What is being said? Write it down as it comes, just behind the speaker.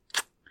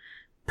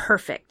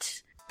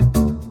perfect.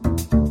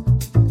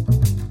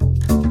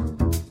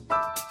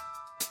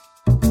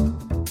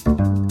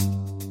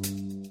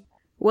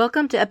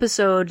 Welcome to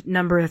episode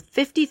number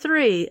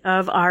 53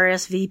 of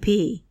RSVP,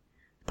 the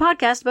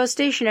podcast about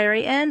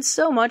stationery and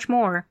so much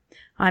more.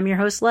 I'm your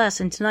host, Les,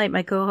 and tonight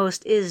my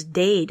co-host is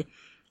Dade.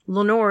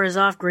 Lenore is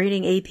off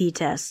grading AP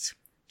tests.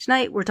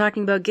 Tonight we're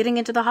talking about getting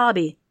into the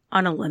hobby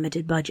on a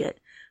limited budget.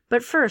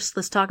 But first,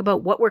 let's talk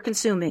about what we're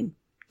consuming.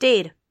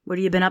 Dade, what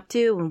have you been up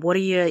to, and what are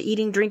you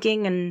eating,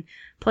 drinking, and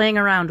playing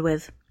around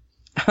with?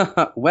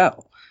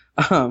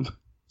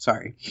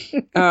 Sorry.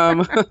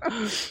 Right.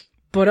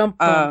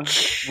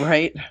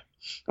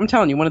 I'm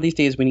telling you, one of these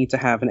days we need to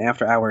have an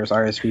after-hours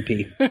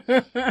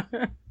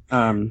RSVP.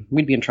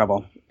 We'd be in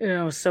trouble.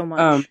 Oh, so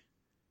much.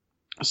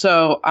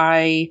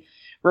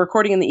 We're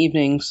recording in the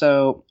evening,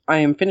 so I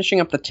am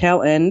finishing up the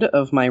tail end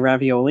of my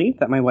ravioli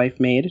that my wife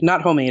made.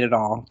 Not homemade at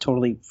all,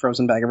 totally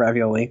frozen bag of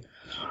ravioli.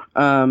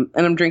 And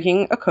I'm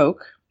drinking a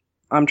Coke.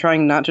 I'm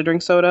trying not to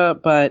drink soda,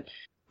 but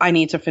I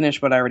need to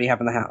finish what I already have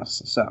in the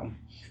house. So,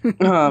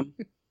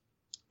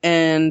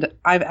 and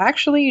I've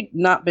actually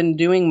not been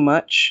doing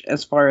much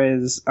as far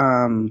as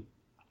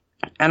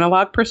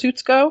analog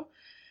pursuits go.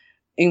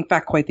 In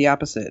fact, quite the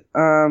opposite.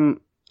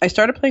 I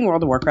started playing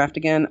World of Warcraft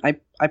again.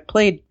 I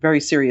played very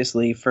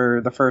seriously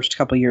for the first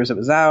couple years it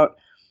was out.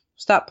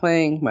 Stopped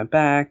playing, went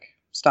back,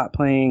 stopped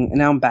playing, and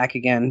now I'm back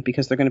again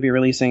because they're going to be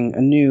releasing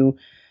a new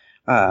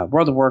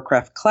World of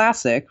Warcraft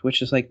Classic,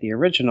 which is like the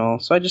original.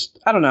 So I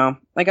don't know.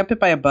 I got bit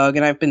by a bug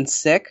and I've been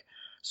sick.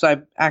 So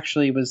I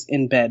actually was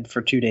in bed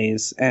for 2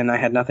 days and I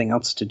had nothing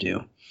else to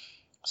do.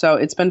 So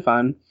it's been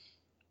fun.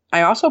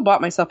 I also bought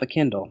myself a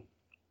Kindle.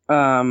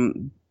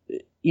 On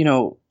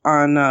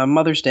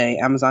Mother's Day,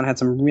 Amazon had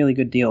some really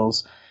good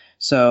deals,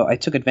 so I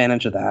took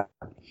advantage of that.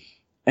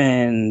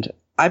 And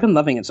I've been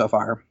loving it so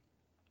far.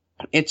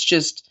 It's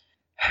just,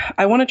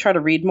 I want to try to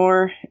read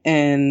more,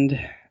 and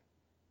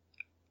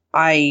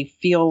I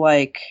feel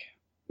like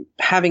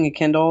having a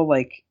Kindle,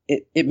 like,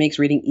 it makes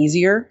reading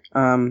easier.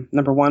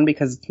 Number one,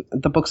 because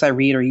the books I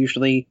read are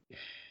usually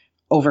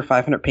over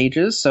 500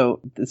 pages, so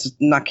this is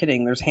not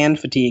kidding. There's hand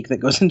fatigue that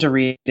goes into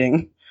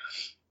reading.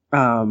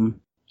 And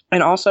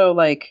also,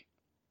 like,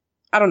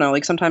 I don't know,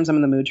 like sometimes I'm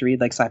in the mood to read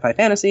like sci-fi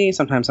fantasy.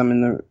 Sometimes I'm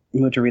in the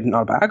mood to read an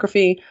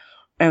autobiography.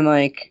 And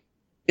like,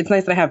 it's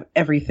nice that I have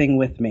everything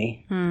with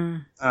me.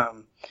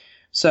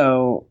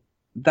 So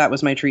that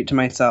was my treat to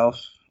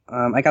myself.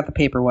 I got the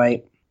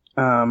Paperwhite.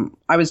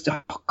 I was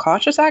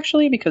cautious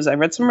actually because I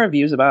read some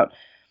reviews about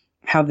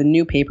how the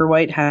new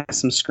Paperwhite has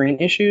some screen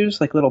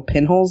issues, like little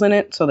pinholes in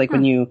it. So like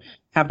when you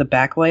have the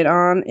backlight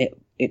on,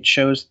 it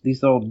shows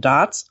these little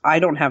dots. I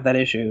don't have that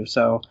issue,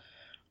 so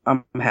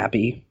I'm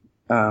happy.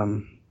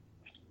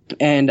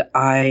 And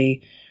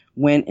I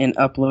went and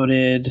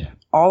uploaded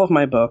all of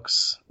my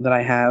books that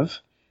I have.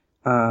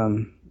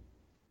 And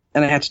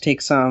I had to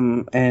take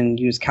some and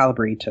use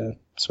Calibri to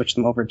switch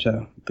them over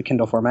to the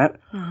Kindle format.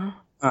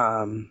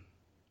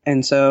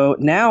 And so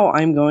now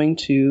I'm going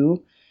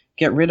to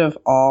get rid of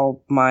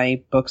all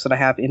my books that I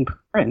have in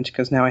print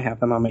because now I have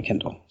them on my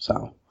Kindle.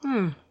 So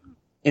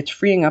it's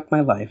freeing up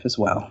my life as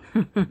well.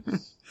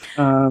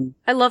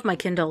 I love my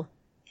Kindle.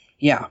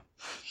 Yeah.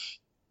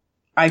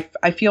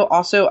 I feel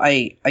also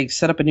I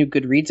set up a new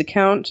Goodreads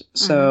account,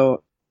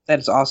 so that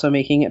is also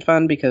making it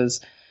fun because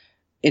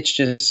it's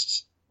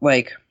just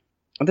like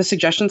the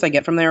suggestions I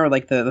get from there or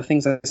like the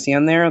things I see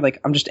on there, like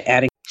I'm just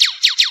adding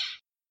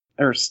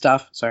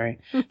stuff to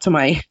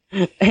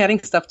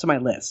adding stuff to my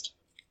list.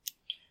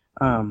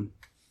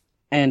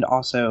 And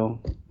also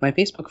my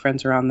Facebook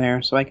friends are on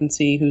there so I can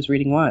see who's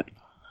reading what.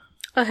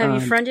 Oh, have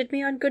you friended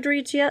me on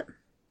Goodreads yet?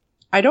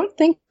 I don't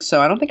think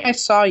so. I don't think I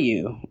saw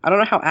you. I don't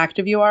know how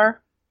active you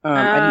are.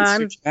 I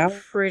didn't search I'm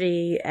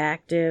pretty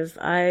active.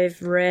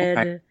 I've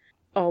read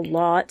a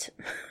lot.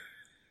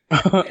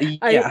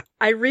 Yeah.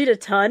 I read a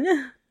ton.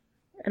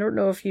 I don't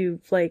know if you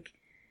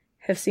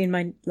have seen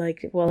my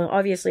well,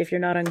 obviously if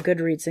you're not on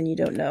Goodreads then you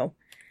don't know.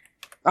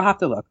 I'll have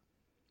to look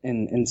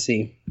and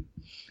see.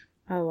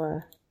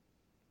 I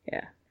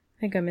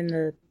think I'm in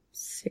the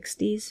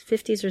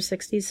 50s or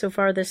 60s so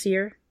far this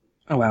year.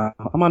 Oh wow.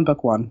 I'm on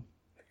book 1.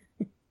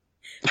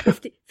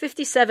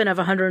 57 of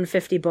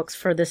 150 books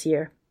for this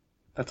year.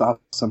 That's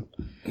awesome.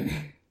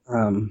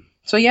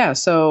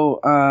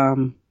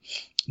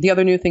 The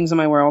other new things in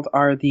my world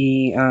are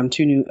the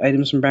 2 new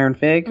items from Baron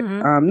Fig.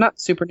 Not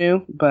super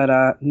new,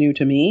 but new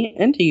to me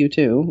and to you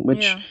too,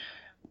 which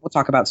we'll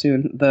talk about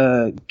soon.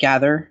 The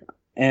Gather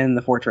and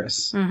the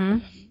Fortress.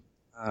 I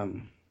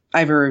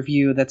have a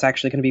review that's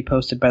actually going to be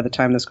posted by the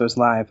time this goes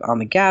live on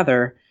the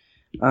Gather.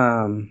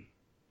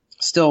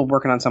 Still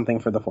working on something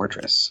for the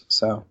Fortress.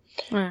 So,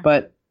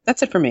 but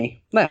that's it for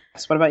me. Les,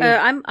 what about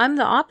you? I'm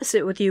the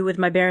opposite with you with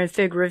my Baron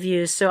Fig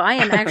reviews. So I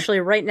am actually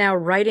right now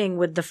writing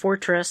with the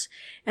Fortress,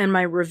 and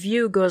my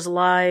review goes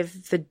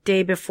live the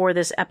day before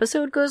this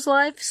episode goes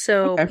live.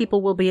 So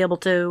people will be able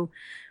to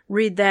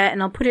read that,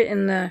 and I'll put it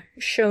in the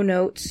show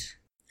notes.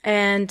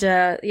 And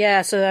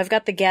so I've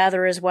got the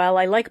Gather as well.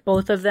 I like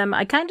both of them.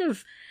 I kind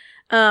of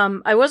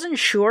I wasn't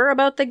sure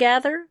about the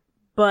Gather,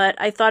 but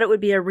I thought it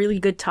would be a really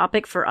good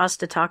topic for us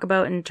to talk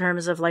about in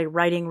terms of like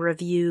writing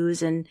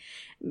reviews and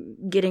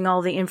getting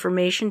all the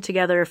information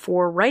together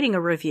for writing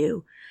a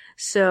review.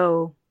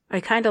 So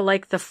I kind of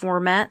like the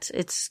format.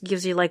 It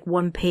gives you like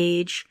one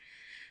page,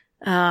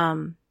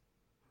 and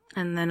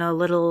then a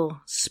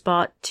little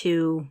spot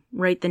to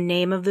write the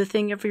name of the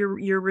thing if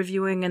you're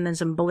reviewing, and then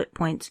some bullet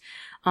points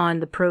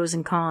on the pros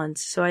and cons.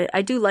 So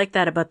I do like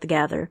that about the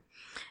Gather.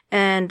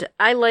 And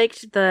I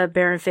liked the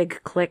Baron Fig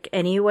Click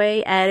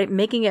anyway.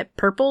 Making it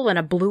purple and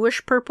a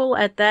bluish purple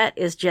at that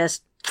is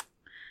just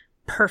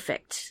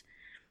perfect.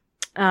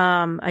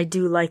 I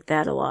do like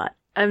that a lot.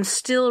 I'm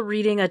still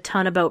reading a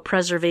ton about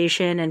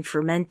preservation and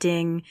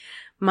fermenting.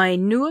 My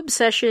new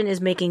obsession is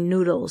making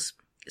noodles.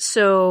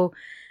 So,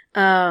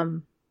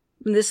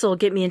 this will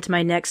get me into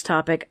my next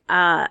topic.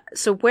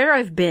 So where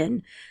I've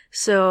been.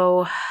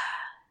 So,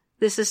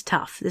 this is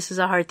tough. This is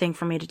a hard thing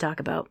for me to talk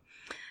about.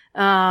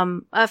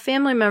 A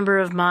family member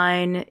of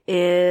mine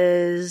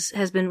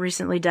has been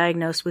recently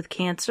diagnosed with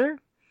cancer,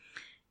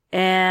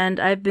 and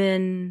I've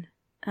been,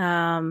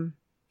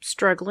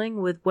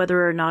 struggling with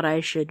whether or not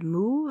I should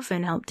move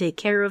and help take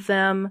care of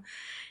them,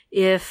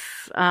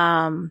 if,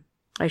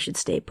 I should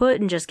stay put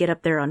and just get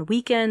up there on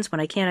weekends when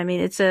I can. I mean,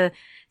 it's a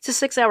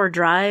 6-hour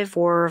drive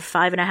or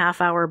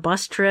 5.5-hour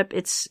bus trip.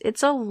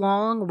 It's a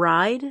long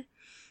ride.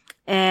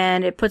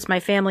 And it puts my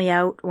family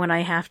out when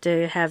I have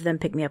to have them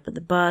pick me up with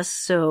the bus.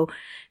 So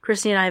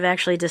Christy and I have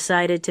actually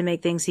decided to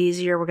make things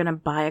easier. We're going to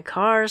buy a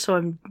car. So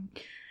I'm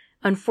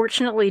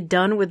unfortunately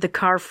done with the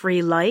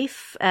car-free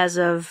life. As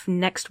of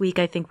next week,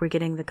 I think we're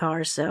getting the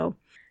car. So,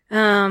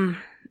 and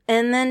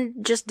then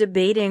just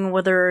debating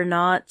whether or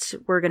not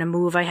we're going to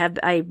move.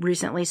 I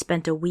recently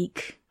spent a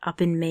week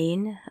up in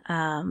Maine,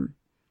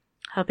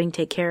 helping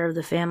take care of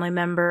the family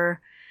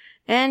member.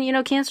 And,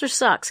 cancer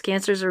sucks.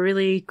 Cancer's a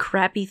really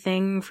crappy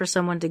thing for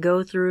someone to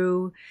go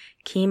through.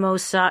 Chemo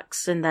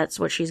sucks, and that's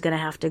what she's gonna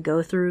have to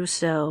go through.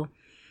 So,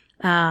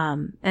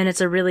 and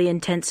it's a really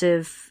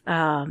intensive,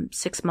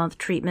 6-month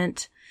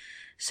treatment.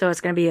 So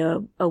it's gonna be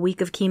a week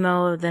of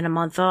chemo, then a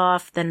month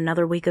off, then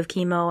another week of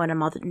chemo, and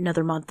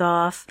another month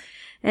off.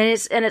 And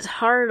it's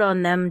hard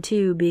on them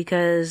too,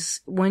 because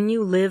when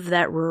you live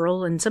that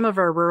rural, and some of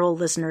our rural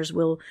listeners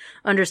will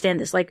understand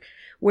this, like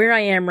where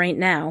I am right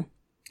now,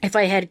 if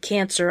I had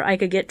cancer, I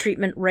could get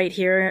treatment right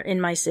here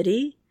in my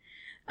city.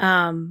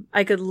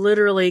 I could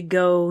literally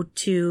go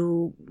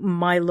to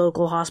my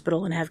local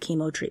hospital and have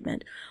chemo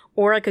treatment.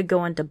 Or I could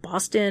go into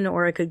Boston,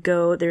 or I could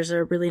there's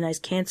a really nice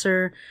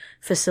cancer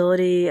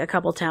facility a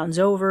couple towns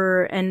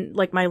over, and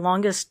like my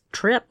longest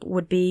trip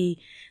would be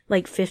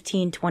like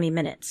 15-20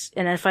 minutes.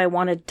 And if I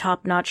wanted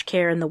top-notch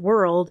care in the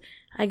world,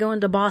 I go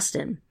into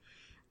Boston.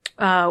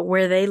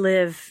 Where they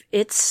live,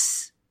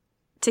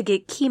 to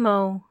get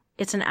chemo,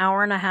 it's an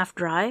 1.5-hour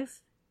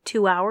drive,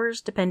 2 hours,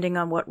 depending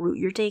on what route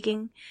you're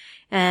taking.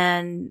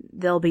 And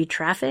there'll be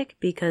traffic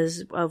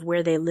because of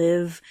where they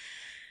live.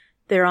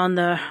 They're on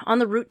the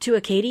route to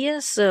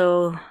Acadia,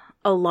 so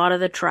a lot of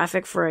the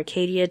traffic for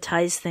Acadia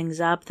ties things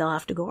up. They'll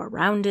have to go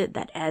around it.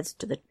 That adds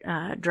to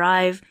the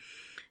drive.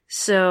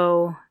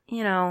 So,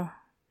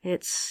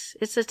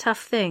 it's a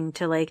tough thing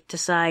to like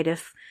decide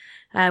if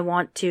I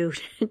want to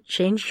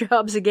change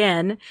jobs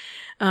again,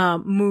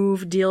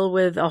 move, deal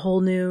with a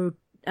whole new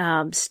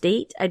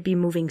state. I'd be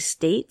moving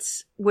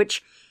states,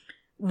 which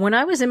when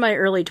I was in my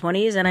early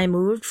 20s and I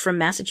moved from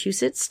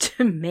Massachusetts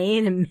to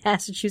Maine and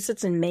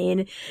Massachusetts and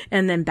Maine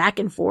and then back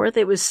and forth,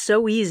 it was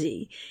so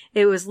easy.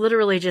 It was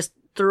literally just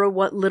throw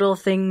what little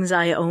things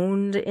I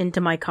owned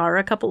into my car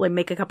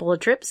make a couple of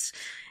trips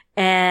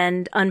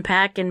and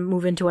unpack and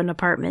move into an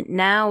apartment.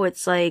 Now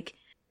it's like,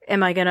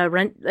 am I gonna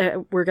rent,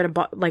 we're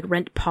gonna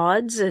rent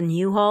pods and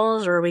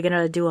U-Hauls, or are we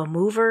gonna do a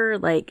mover?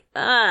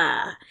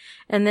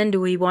 And then do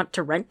we want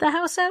to rent the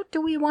house out?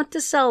 Do we want to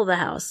sell the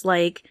house?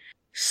 Like,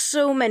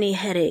 so many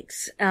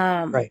headaches.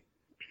 Right.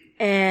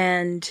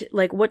 And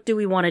like, what do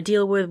we want to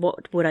deal with?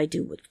 What would I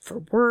do for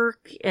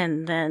work?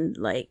 And then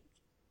like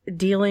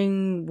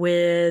dealing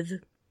with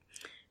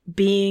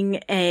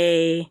being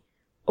a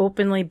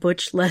openly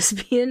butch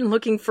lesbian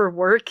looking for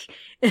work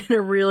in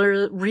a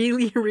really,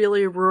 really,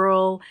 really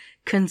rural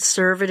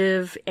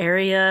conservative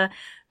area,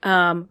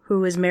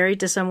 who is married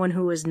to someone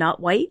who is not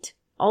white,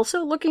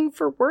 also looking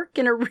for work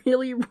in a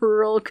really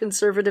rural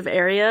conservative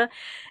area.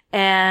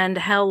 And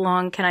how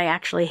long can I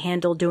actually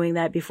handle doing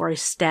that before I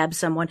stab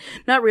someone?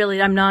 Not really.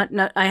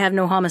 I have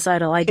no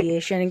homicidal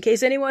ideation in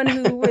case anyone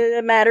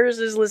who matters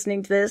is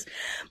listening to this.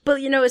 But,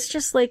 it's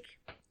just like,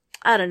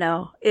 I don't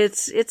know.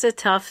 It's a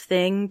tough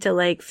thing to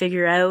like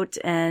figure out.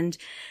 And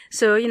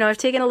so, I've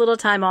taken a little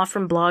time off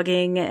from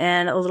blogging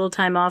and a little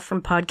time off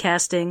from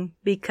podcasting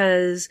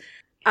because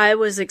I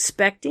was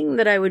expecting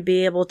that I would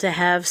be able to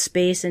have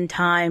space and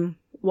time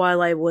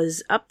while I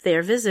was up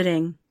there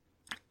visiting,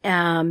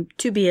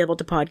 to be able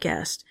to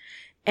podcast.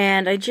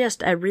 And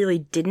I really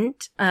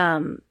didn't.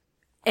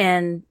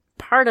 And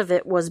part of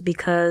it was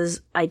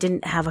because I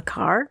didn't have a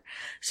car.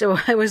 So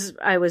I was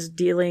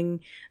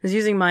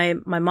using my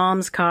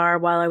mom's car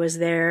while I was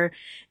there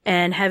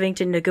and having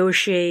to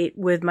negotiate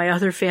with my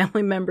other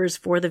family members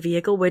for the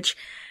vehicle, which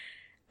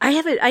I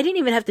didn't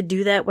even have to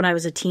do that when I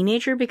was a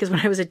teenager, because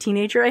when I was a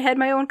teenager, I had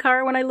my own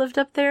car when I lived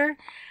up there.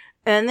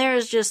 And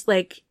there's just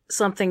like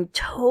something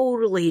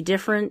totally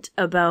different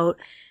about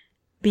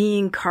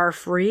being car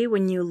free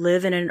when you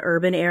live in an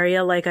urban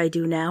area like I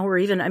do now, or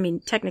even, I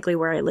mean, technically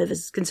where I live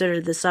is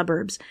considered the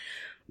suburbs,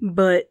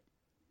 but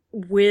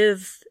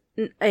with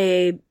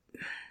I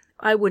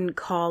wouldn't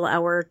call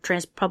our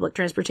public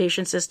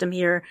transportation system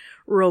here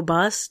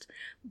robust,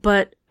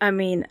 but I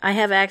mean, I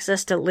have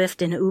access to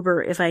Lyft and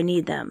Uber if I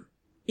need them.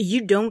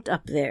 You don't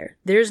up there.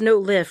 There's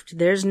no Lyft.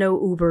 There's no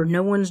Uber.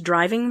 No one's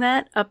driving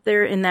that up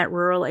there in that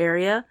rural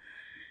area.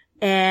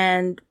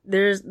 And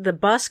the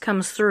bus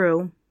comes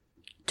through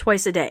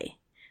twice a day.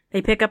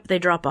 They pick up, they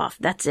drop off.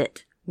 That's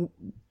it.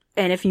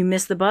 And if you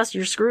miss the bus,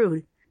 you're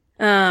screwed.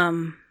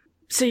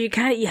 So you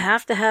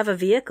have to have a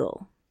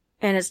vehicle.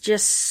 And it's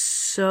just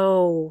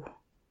so,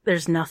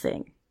 there's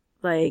nothing.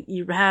 Like,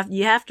 you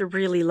have to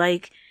really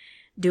like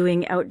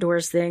doing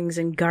outdoors things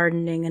and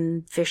gardening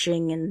and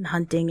fishing and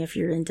hunting if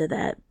you're into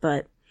that.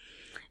 But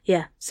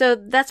yeah, so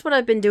that's what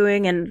I've been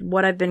doing and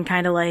what I've been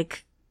kind of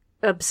like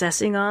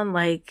obsessing on.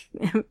 Like,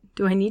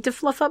 do I need to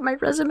fluff up my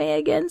resume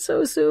again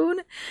so soon?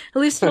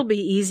 At least it'll be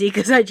easy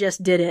because I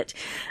just did it.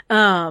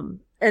 And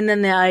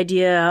then the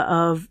idea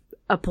of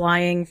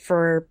applying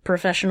for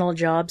professional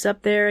jobs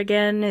up there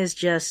again is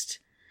just,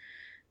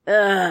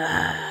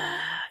 well,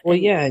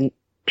 yeah. And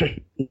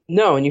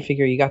no, and you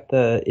figure you got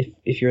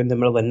if you're in the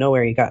middle of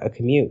nowhere, you got a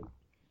commute.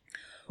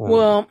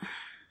 Well,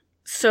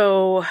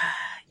 so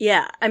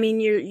yeah, I mean,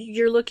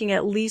 you're looking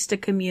at least a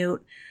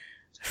commute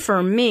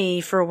for me,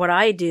 for what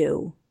I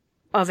do,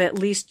 of at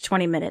least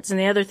 20 minutes. And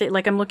the other thing,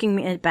 like, I'm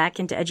looking back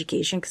into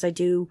education because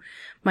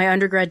my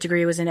undergrad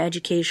degree was in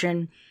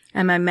education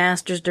and my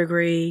master's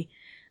degree,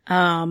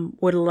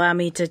 would allow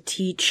me to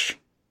teach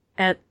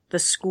at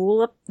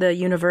the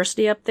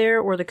university up there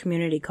or the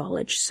community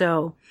college.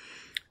 So,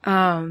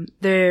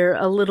 they're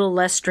a little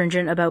less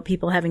stringent about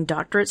people having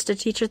doctorates to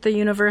teach at the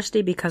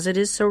university because it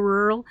is so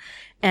rural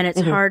and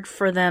it's hard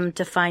for them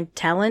to find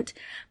talent.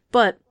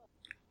 But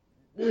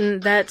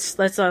that's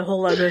a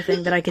whole other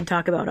thing that I can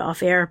talk about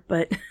off air,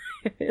 but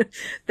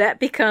that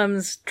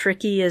becomes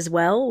tricky as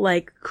well.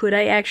 Like, could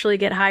I actually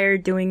get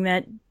hired doing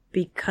that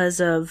because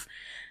of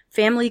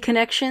family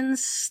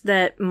connections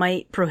that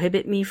might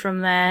prohibit me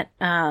from that?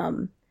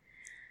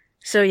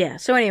 So yeah.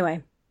 So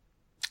anyway.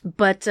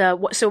 But,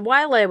 so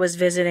while I was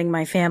visiting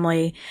my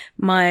family,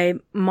 my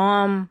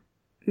mom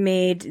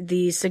made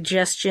the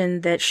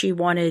suggestion that she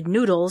wanted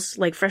noodles,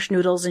 like fresh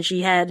noodles, and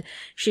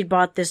she'd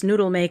bought this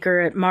noodle maker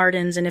at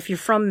Martin's. And if you're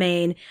from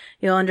Maine,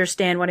 you'll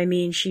understand what I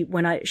mean.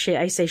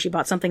 I say she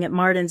bought something at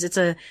Martin's, it's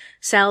a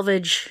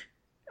salvage,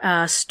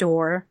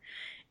 store.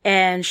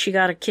 And she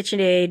got a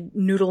KitchenAid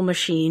noodle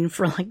machine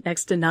for like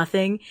next to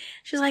nothing.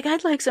 She's like,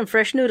 I'd like some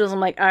fresh noodles. I'm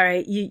like, all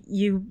right,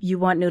 you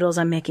want noodles?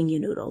 I'm making you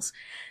noodles.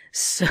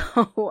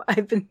 So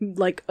I've been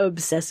like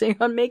obsessing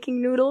on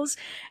making noodles.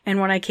 And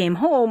when I came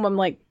home, I'm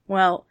like,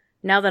 well,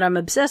 now that I'm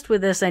obsessed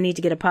with this, I need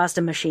to get a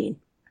pasta machine.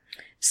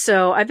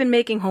 So I've been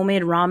making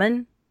homemade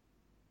ramen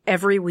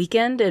every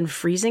weekend and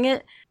freezing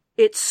it.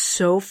 It's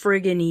so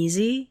friggin'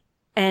 easy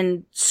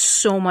and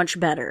so much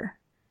better.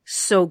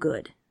 So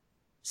good.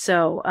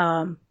 So,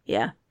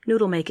 yeah,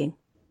 noodle making.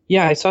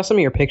 Yeah, I saw some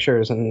of your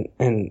pictures and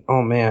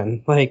oh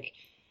man, like,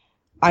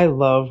 I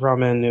love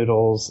ramen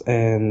noodles,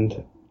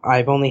 and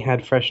I've only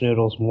had fresh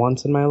noodles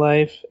once in my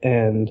life,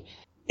 and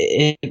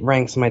it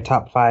ranks in my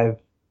top 5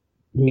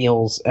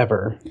 meals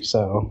ever.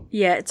 So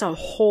yeah, it's a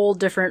whole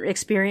different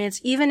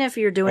experience. Even if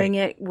you're doing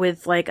it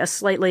with like a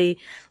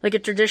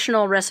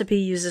traditional recipe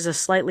uses a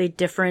slightly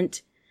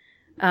different,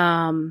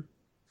 why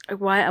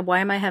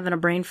am I having a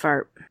brain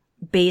fart?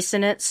 Base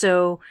in it.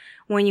 So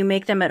when you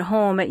make them at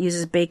home, it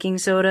uses baking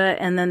soda,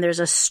 and then there's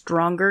a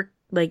stronger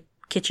like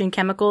kitchen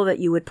chemical that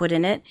you would put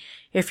in it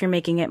if you're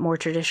making it more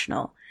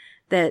traditional.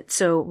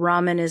 So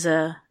ramen is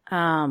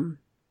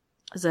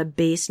a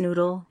base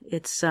noodle.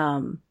 It's,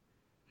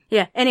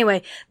 yeah,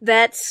 anyway,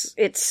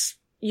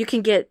 you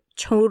can get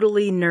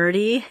totally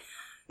nerdy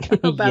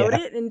about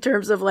it in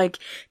terms of like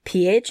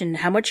pH and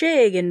how much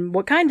egg and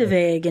what kind of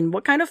egg and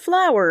what kind of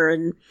flour.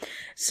 And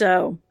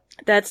so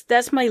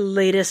that's my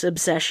latest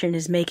obsession,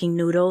 is making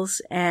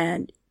noodles,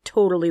 and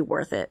totally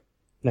worth it.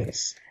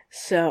 Nice.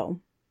 So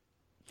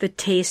the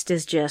taste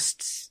is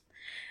just,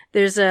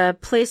 there's a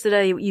place that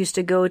I used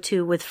to go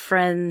to with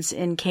friends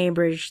in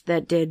Cambridge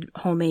that did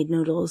homemade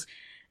noodles,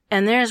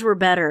 and theirs were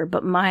better,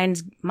 but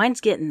mine's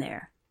getting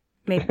there.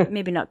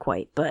 Maybe not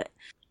quite, but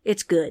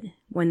it's good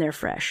when they're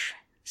fresh.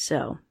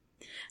 So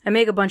I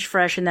make a bunch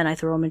fresh and then I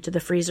throw them into the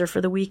freezer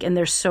for the week, and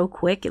they're so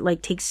quick. It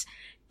like takes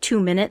 2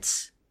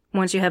 minutes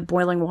once you have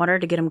boiling water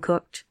to get them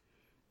cooked.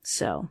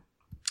 So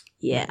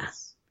yeah.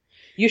 Nice.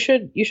 You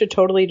should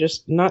totally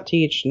just not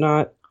teach,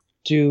 not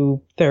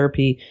do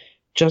therapy,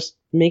 just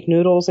make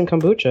noodles and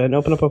kombucha and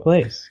open up a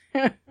place.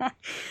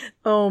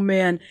 Oh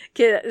man,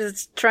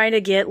 it's trying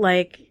to get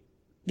like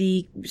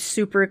the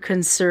super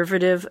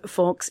conservative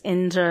folks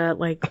into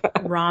like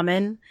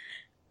ramen.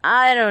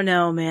 I don't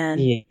know, man.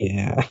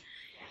 Yeah.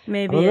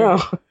 Maybe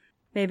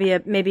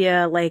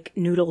a like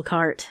noodle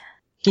cart.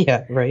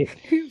 Yeah, right.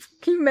 Can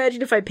you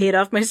imagine if I paid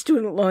off my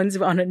student loans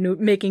on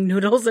making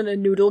noodles in a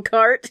noodle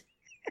cart?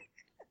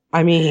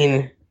 I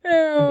mean,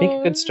 make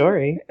a good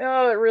story.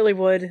 Oh, it really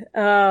would.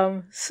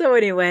 So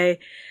anyway,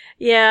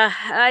 yeah,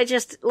 I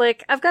just,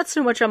 like, I've got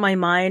so much on my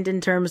mind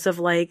in terms of,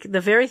 like,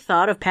 the very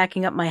thought of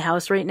packing up my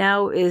house right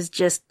now is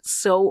just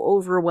so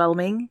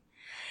overwhelming.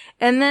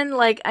 And then,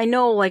 like, I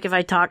know, like, if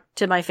I talked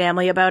to my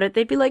family about it,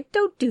 they'd be like,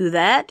 don't do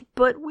that,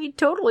 but we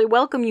totally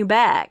welcome you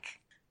back.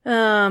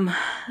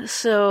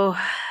 So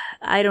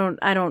I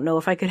don't know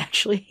if I could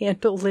actually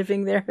handle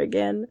living there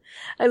again.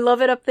 I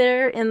love it up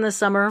there in the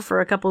summer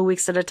for a couple of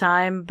weeks at a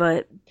time,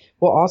 but...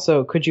 Well,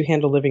 also, could you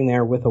handle living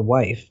there with a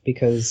wife?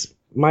 Because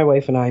my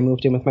wife and I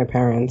moved in with my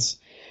parents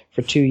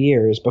for 2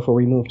 years before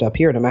we moved up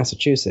here to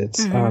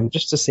Massachusetts,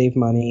 just to save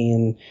money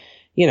and,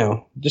 you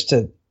know, just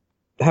to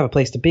have a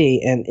place to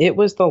be. And it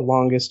was the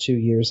longest 2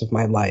 years of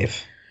my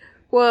life.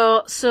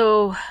 Well,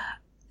 so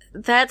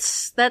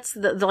that's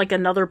like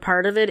another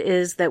part of it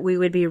is that we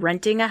would be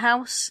renting a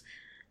house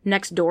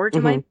next door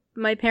to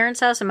my parents'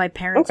 house, and my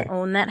parents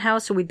own that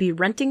house, so we'd be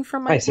renting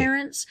from my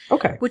parents.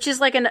 Okay. Which is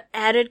like an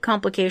added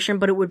complication,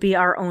 but it would be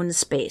our own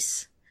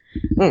space.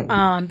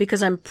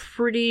 Because I'm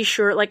pretty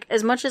sure, like,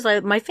 as much as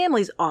my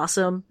family's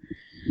awesome,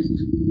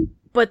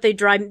 but they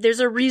drive, there's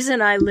a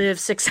reason I live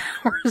 6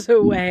 hours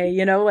away,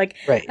 you know, like,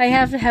 I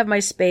have to have my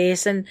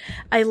space, and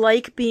I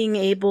like being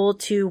able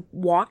to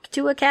walk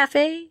to a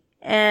cafe,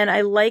 and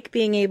I like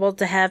being able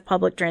to have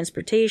public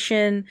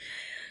transportation.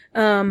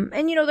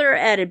 And you know, there are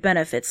added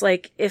benefits.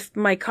 Like, if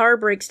my car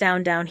breaks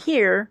down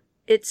here,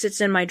 it sits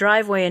in my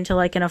driveway until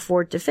I can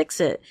afford to fix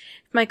it.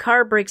 If my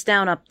car breaks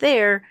down up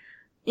there,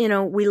 you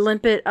know, we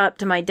limp it up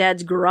to my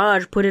dad's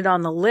garage, put it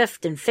on the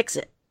lift, and fix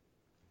it.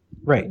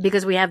 Right.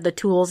 Because we have the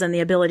tools and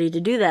the ability to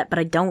do that, but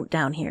I don't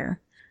down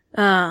here.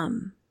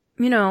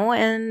 You know,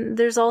 and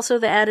there's also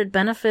the added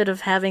benefit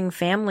of having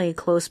family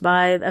close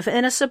by,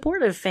 and a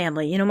supportive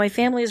family. You know, my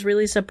family is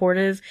really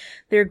supportive.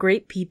 They're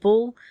great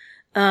people.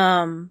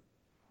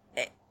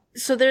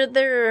 So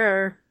there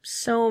are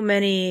so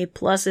many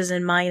pluses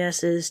and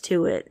minuses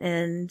to it,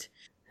 and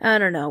I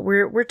don't know.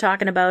 We're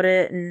talking about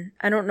it, and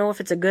I don't know if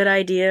it's a good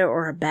idea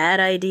or a bad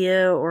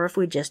idea, or if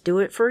we just do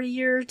it for a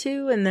year or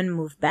two and then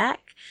move back.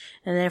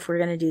 And then if we're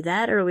gonna do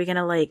that, or are we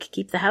gonna like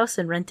keep the house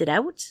and rent it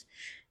out?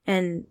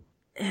 And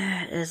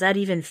is that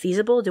even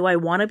feasible? Do I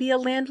want to be a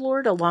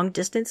landlord, a long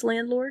distance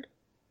landlord?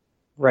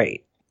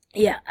 Right.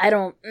 Yeah, I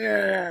don't.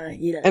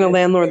 You know, and a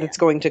landlord that's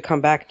going to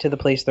come back to the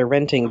place they're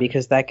renting,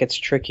 because that gets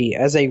tricky.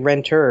 As a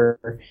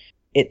renter,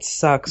 it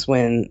sucks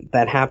when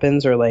that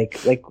happens, or like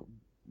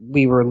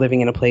we were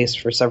living in a place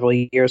for several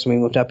years when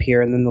we moved up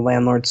here, and then the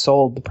landlord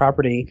sold the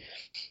property,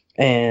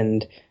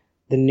 and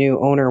the new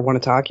owner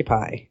wanted to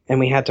occupy, and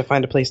we had to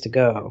find a place to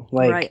go.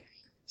 Like,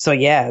 so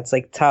yeah, it's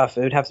like tough.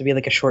 It would have to be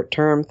like a short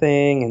term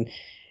thing,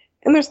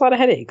 and there's a lot of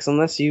headaches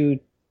unless you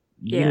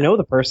know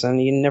the person.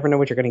 You never know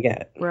what you're going to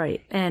get.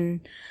 Right, and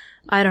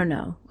I don't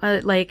know.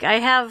 Like, I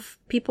have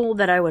people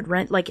that I would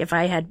rent. Like, if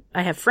I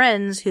have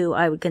friends who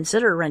I would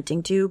consider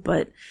renting to,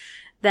 but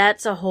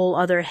that's a whole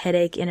other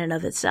headache in and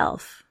of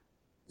itself.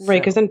 Right,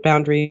 because then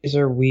boundaries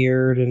are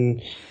weird,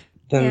 and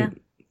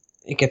then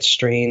it gets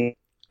strained.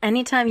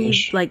 Anytime you,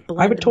 like,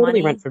 blend I would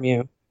totally money, rent from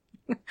you.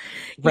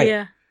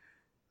 Right.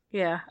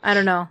 Yeah, I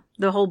don't know.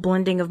 The whole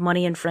blending of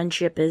money and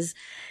friendship is,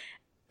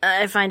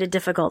 I find a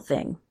difficult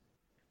thing.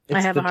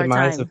 I have a hard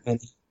time. Of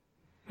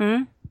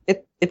many.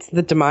 It's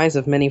the demise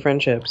of many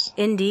friendships.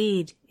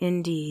 Indeed.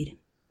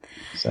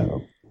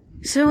 So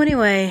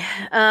anyway,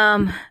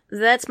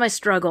 that's my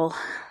struggle,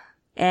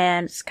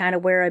 and it's kind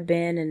of where I've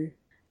been, and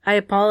I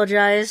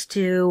apologize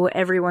to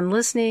everyone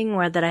listening,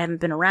 or that I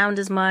haven't been around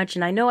as much,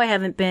 and I know I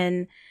haven't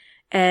been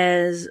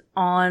as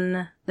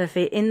on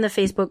in the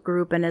Facebook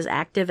group and as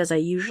active as I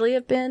usually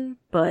have been,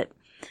 but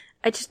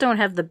I just don't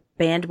have the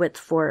bandwidth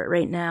for it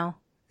right now.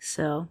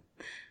 So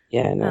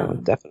yeah, no,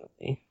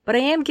 definitely. But I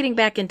am getting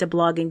back into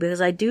blogging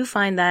because I do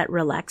find that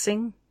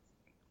relaxing.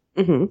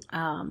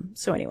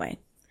 So anyway,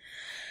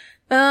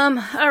 all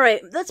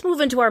right, let's move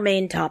into our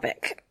main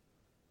topic.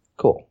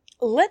 Cool.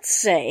 Let's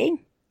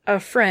say a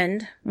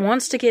friend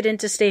wants to get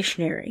into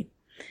stationery,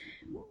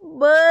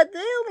 but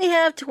they only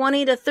have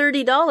 $20 to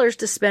 $30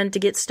 to spend to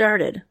get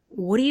started.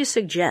 What do you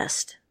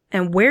suggest?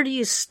 And where do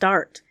you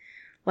start?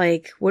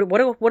 Like,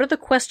 what are the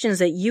questions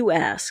that you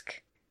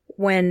ask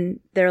when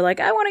they're like,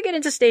 I want to get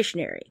into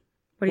stationery?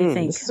 What do you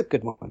think? This is a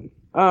good one.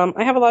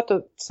 I have a lot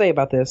to say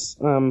about this,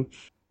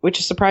 which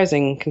is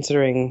surprising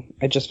considering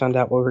I just found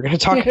out what we were going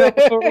to talk about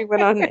before we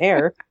went on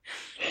air.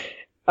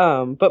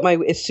 But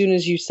as soon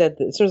as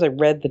I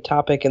read the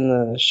topic in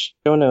the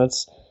show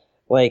notes,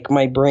 like,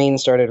 my brain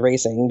started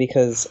racing,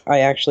 because I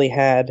actually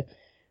had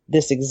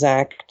this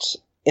exact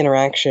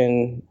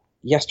interaction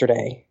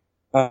yesterday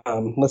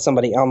with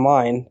somebody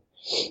online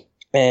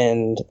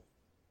and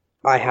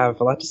I have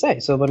a lot to say,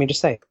 so let me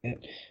just say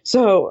it.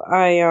 So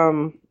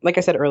like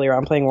I said earlier,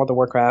 I'm playing World of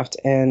Warcraft,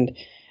 and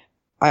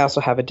I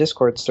also have a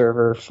Discord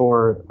server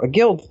for a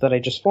guild that I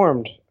just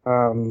formed,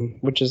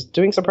 which is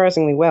doing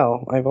surprisingly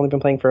well. I've only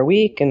been playing for a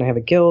week, and I have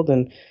a guild,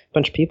 and a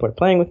bunch of people are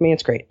playing with me.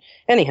 It's great.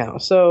 Anyhow,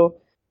 so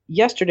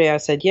yesterday I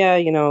said, yeah,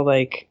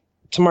 like,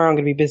 tomorrow I'm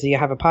going to be busy. I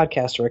have a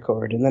podcast to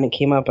record. And then it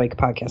came up, like, a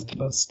podcast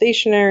about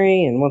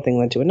stationery, and one thing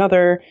led to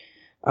another.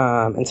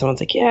 And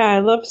someone's like, yeah, I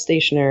love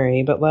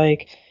stationery, but,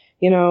 like,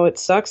 it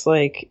sucks.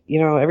 Like,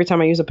 every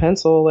time I use a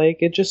pencil, like,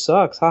 it just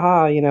sucks.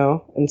 Haha,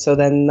 And so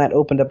then that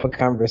opened up a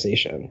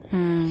conversation.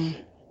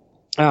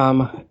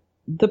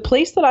 The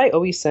place that I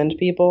always send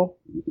people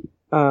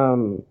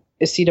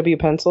is CW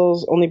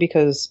Pencils, only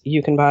because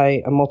you can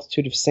buy a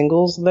multitude of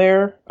singles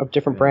there of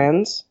different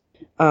brands.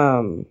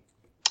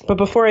 But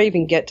before I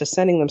even get to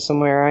sending them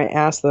somewhere, I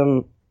ask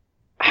them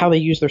how they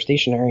use their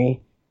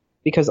stationery,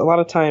 because a lot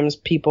of times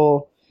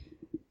people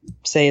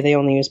say they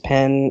only use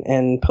pen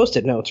and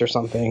Post-it notes or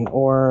something,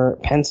 or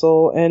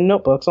pencil and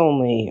notebooks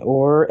only,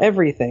 or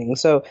everything.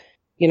 So,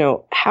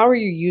 how are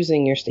you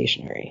using your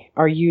stationery?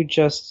 Are you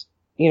just,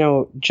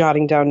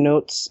 jotting down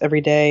notes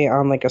every day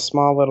on like a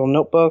small little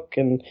notebook,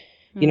 and,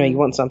 you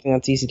want something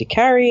that's easy to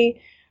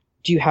carry?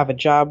 Do you have a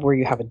job where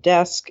you have a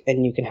desk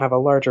and you can have a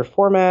larger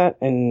format,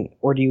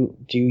 or do you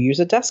use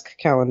a desk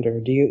calendar?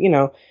 Do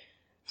you,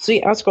 so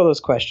you ask all those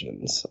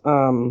questions.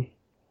 And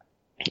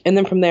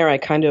then from there, I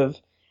kind of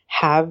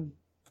have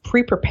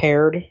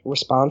pre-prepared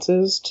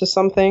responses to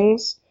some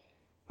things.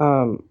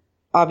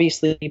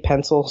 Obviously,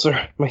 pencils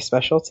are my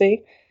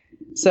specialty.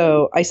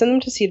 So I send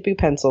them to CW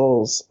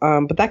Pencils,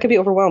 but that could be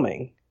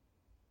overwhelming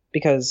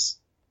because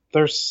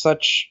there's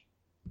such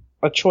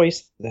a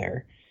choice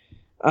there.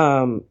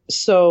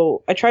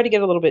 So I try to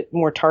get a little bit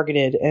more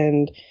targeted,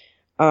 and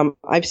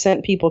I've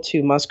sent people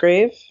to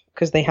Musgrave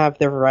because they have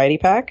their variety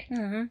pack.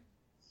 Mm-hmm.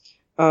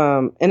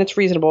 And it's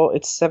reasonable.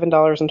 It's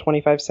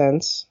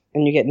 $7.25,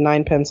 and you get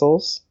 9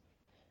 pencils,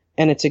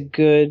 and it's a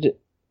good,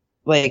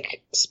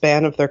 like,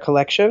 span of their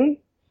collection.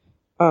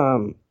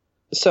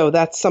 So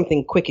that's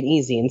something quick and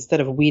easy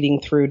instead of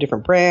weeding through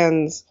different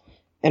brands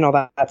and all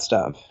that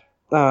stuff.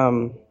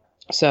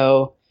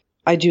 So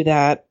I do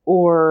that,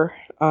 or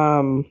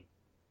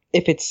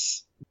if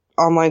it's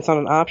online's not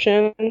an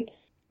option,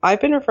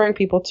 I've been referring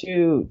people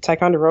to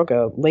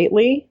Ticonderoga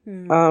lately.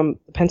 The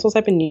pencils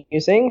I've been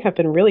using have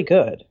been really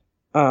good.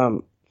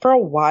 For a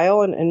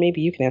while, and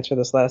maybe you can answer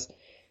this, Les,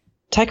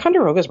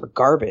 Ticonderogas were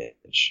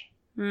garbage.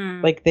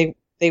 Like,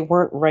 they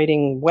weren't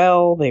writing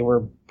well, they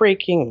were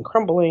breaking and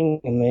crumbling,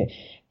 and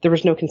there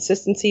was no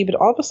consistency. But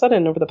all of a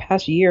sudden, over the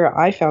past year,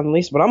 I found, at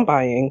least what I'm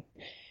buying,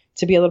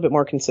 to be a little bit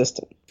more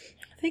consistent.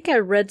 I think I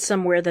read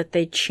somewhere that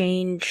they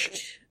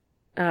changed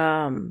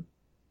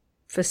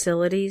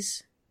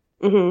facilities.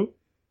 Mm-hmm.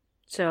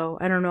 So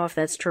I don't know if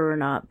that's true or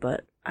not,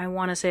 but I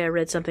want to say I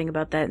read something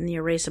about that in the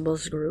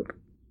Erasables group.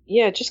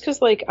 Yeah, just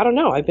because, like, I don't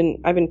know, I've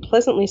been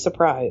pleasantly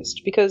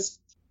surprised, because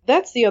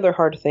that's the other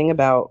hard thing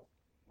about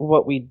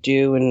what we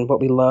do and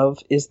what we love,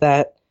 is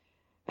that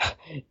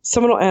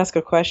someone will ask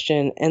a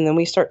question and then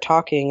we start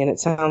talking and it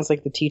sounds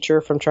like the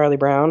teacher from Charlie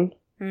Brown.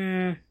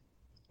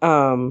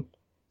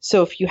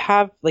 So if you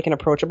have, like, an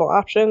approachable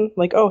option,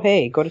 like, oh,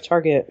 hey, go to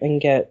Target and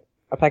get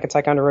a pack of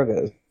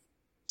Ticonderogas.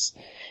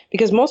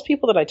 Because most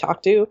people that I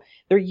talk to,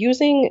 they're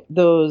using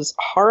those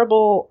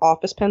horrible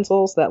office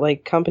pencils that,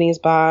 like, companies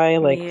buy,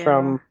 like,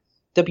 from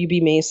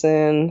WB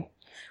Mason.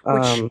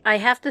 Which, I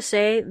have to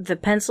say, the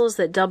pencils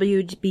that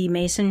WB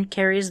Mason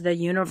carries, the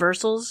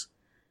universals,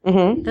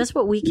 that's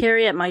what we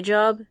carry at my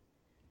job,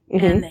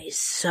 and they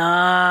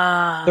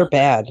suck. They're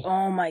bad.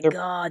 Oh my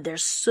God, they're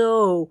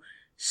so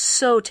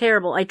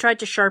terrible. I tried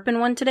to sharpen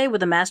one today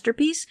with a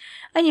Masterpiece,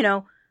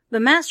 and the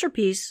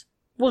Masterpiece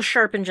will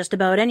sharpen just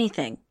about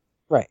anything.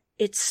 Right.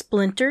 It's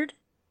splintered.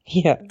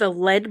 Yeah. The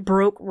lead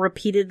broke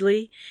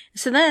repeatedly.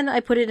 So then I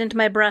put it into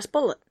my brass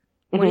bullet.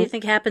 What do you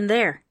think happened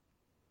there?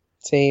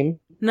 Same.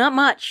 Not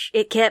much.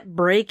 It kept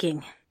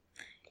breaking.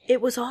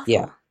 It was awful.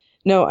 Yeah.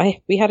 No,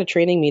 we had a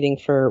training meeting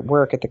for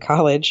work at the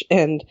college,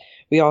 and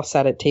we all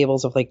sat at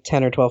tables of like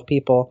 10 or 12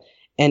 people.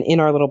 And in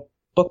our little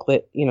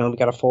booklet, we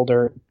got a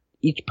folder.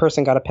 Each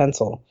person got a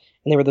pencil,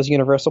 and they were those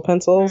universal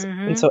pencils.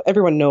 And so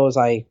everyone knows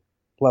I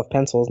love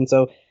pencils. And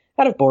so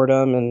out of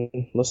boredom and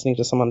listening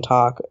to someone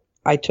talk,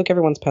 I took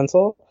everyone's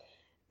pencil,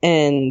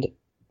 and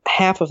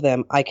half of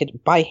them I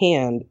could, by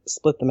hand,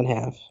 split them in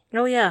half.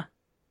 Oh, yeah.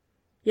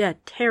 Yeah,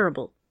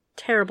 terrible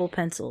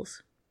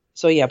pencils.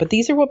 So yeah, but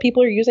these are what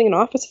people are using in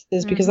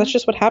offices, because that's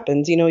just what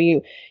happens.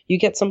 You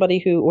get somebody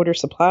who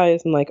orders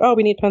supplies and like, oh,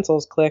 we need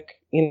pencils, click,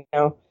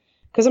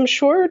 because I'm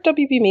sure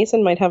WB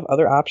Mason might have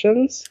other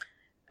options.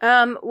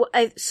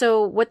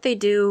 So what they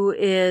do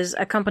is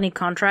a company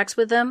contracts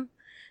with them.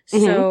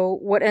 So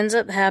what ends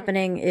up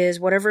happening is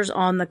whatever's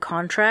on the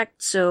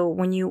contract. So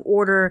when you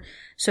order,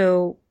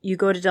 so you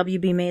go to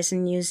WB Mason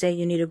and you say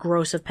you need a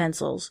gross of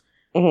pencils.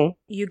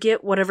 You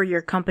get whatever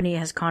your company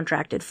has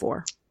contracted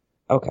for.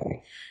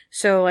 Okay.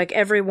 So, like,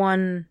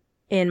 everyone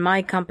in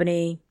my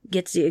company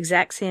gets the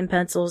exact same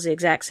pencils, the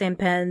exact same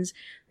pens,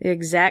 the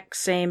exact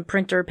same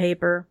printer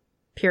paper,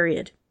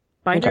 period.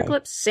 Binder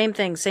clips, same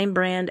thing, same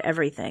brand,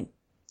 everything.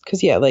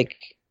 Because, yeah, like,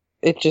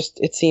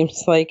 it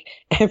seems like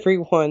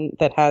everyone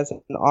that has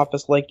an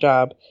office-like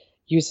job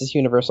uses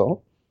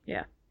Universal.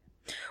 Yeah.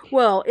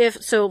 Well,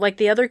 like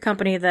the other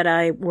company that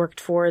I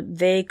worked for,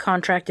 they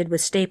contracted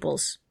with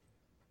Staples.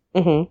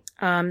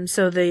 Mm-hmm.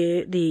 So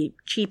the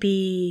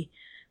cheapy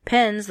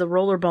pens, the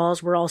roller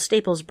balls were all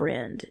Staples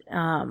brand.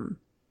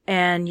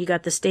 And you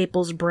got the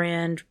Staples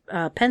brand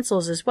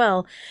pencils as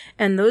well,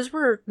 and those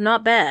were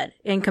not bad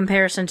in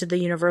comparison to the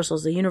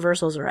Universals. The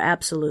Universals are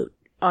absolute,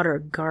 utter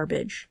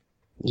garbage.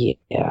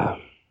 Yeah.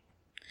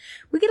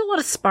 We get a lot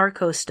of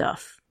Sparco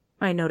stuff,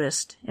 I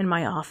noticed, in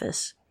my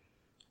office.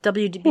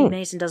 WB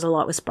Mason does a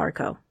lot with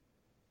Sparco.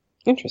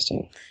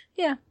 Interesting.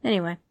 Yeah,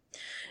 anyway.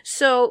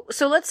 So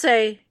let's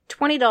say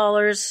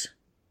 $20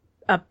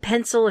 a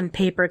pencil and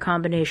paper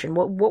combination.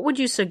 What would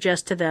you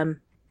suggest to them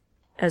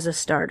as a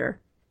starter?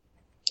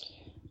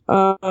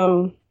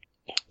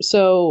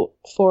 So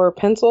for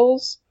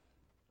pencils,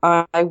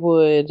 I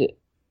would,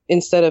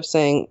 instead of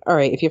saying, all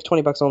right, if you have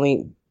 $20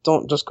 only,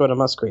 don't just go to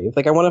Musgrave.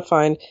 Like, I want to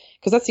find,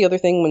 because that's the other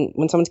thing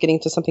when someone's getting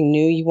into something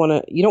new, you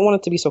don't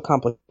want it to be so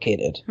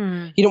complicated.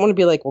 You don't want to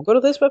be like, well, go to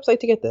this website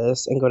to get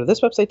this and go to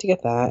this website to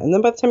get that. And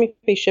then by the time you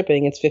pay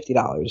shipping, it's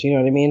 $50. You know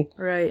what I mean?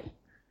 Right.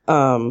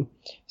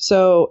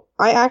 So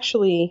I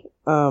actually,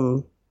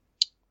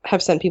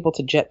 have sent people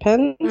to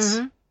JetPens.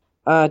 Mm-hmm.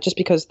 Just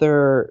because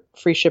they're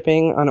free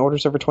shipping on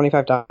orders over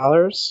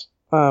 $25.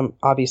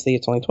 Obviously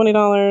it's only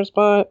 $20,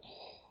 but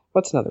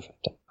what's another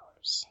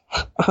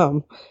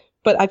 $5?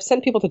 But I've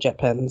sent people to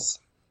JetPens,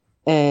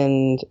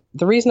 and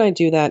the reason I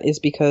do that is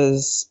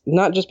because,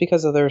 not just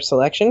because of their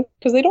selection,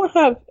 because they don't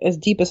have as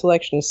deep a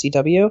selection as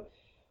CW,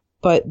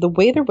 but the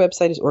way their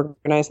website is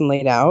organized and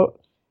laid out,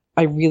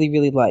 I really,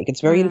 really like.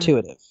 It's very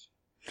intuitive.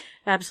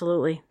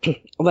 Absolutely.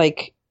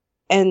 Like,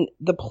 and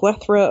the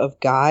plethora of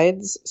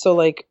guides. So,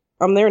 like,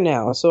 I'm there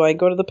now. So I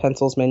go to the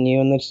pencils menu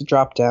and there's a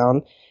drop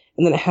down,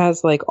 and then it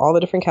has like all the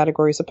different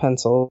categories of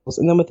pencils.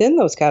 And then within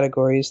those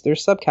categories,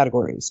 there's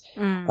subcategories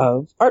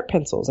of art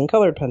pencils and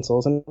colored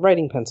pencils and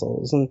writing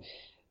pencils. And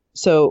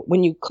so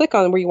when you click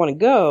on where you want to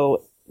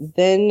go,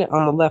 then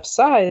on the left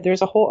side,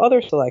 there's a whole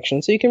other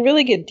selection. So you can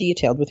really get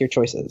detailed with your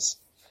choices.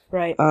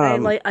 Right.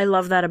 I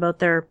love that about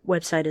their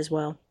website as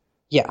well.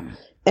 Yeah.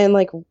 And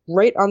like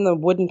right on the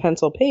wooden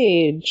pencil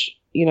page,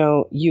 you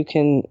know, you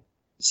can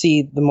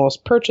see the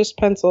most purchased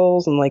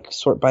pencils and like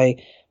sort by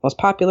most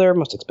popular,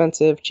 most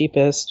expensive,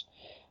 cheapest.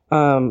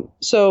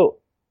 So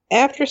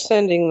after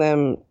sending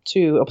them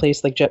to a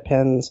place like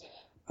JetPens,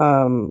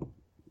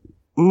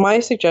 my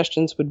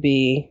suggestions would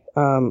be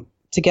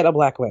to get a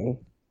Blackwing.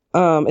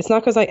 It's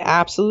not because I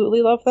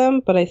absolutely love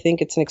them, but I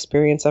think it's an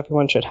experience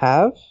everyone should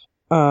have.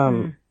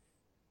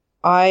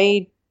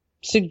 I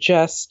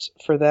suggest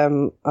for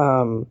them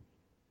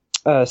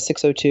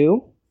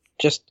 602,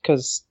 just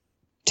because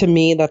to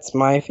me that's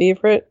my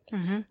favorite.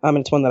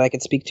 It's one that I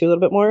could speak to a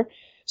little bit more.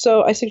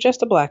 So I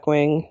suggest a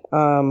Blackwing.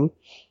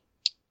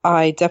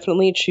 I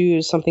definitely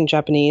choose something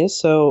Japanese.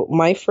 So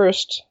my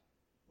first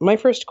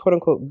quote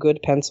unquote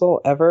good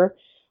pencil ever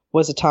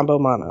was a Tombow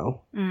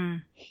Mono.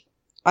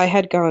 I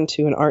had gone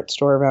to an art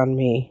store around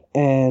me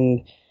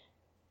and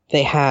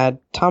they had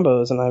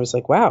Tombows, and I was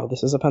like, wow,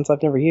 this is a pencil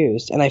I've never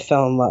used. And I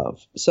fell in love.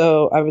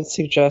 So I would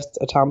suggest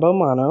a Tombow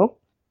Mono.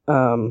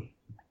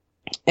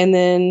 And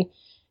then,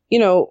 you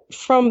know,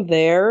 from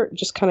there,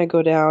 just kind of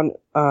go down.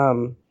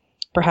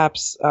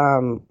 Perhaps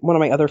one of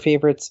my other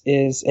favorites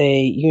is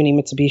a Uni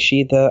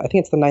Mitsubishi. I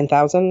think it's the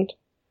 9000.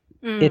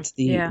 It's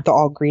the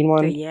all green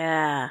one.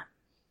 Yeah.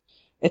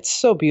 It's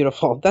so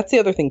beautiful. That's the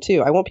other thing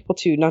too. I want people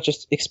to not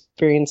just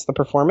experience the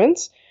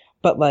performance,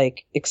 but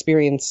like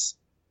experience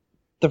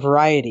the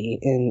variety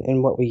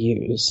in what we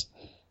use,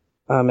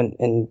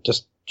 and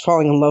just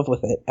falling in love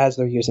with it as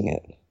they're using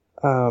it.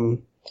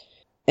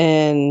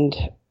 And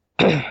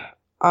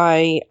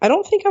I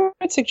don't think I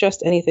would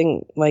suggest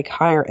anything like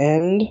higher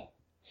end.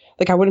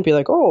 Like I wouldn't be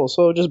like, oh,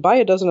 so just buy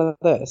a dozen of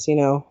this, you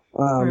know.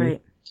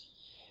 Right.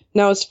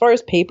 Now, as far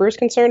as paper is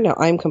concerned, now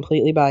I'm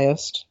completely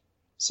biased,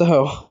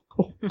 so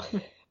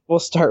we'll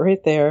start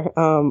right there.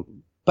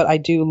 But I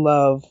do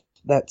love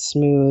that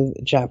smooth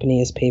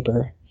Japanese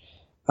paper.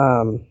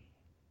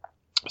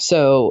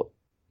 So,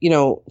 you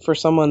know, for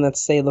someone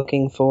that's, say,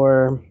 looking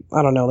for,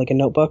 I don't know, like a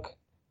notebook,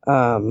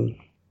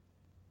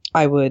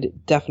 I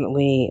would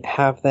definitely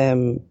have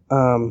them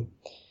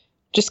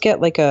just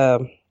get like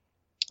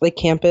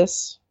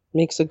Campus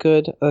makes a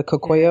good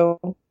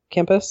Kokoyo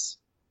Campus.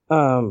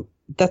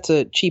 That's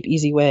a cheap,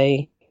 easy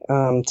way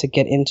to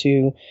get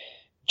into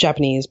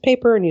Japanese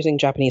paper and using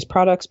Japanese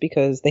products,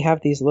 because they have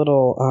these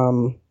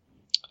little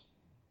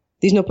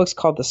these notebooks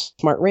called the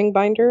Smart Ring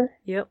Binder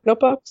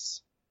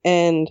notebooks.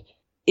 And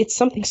it's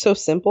something so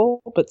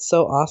simple, but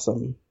so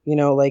awesome, you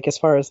know, like as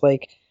far as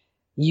like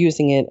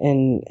using it,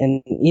 and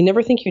you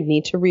never think you'd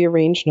need to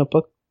rearrange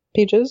notebook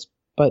pages,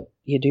 but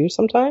you do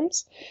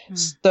sometimes.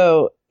 Mm.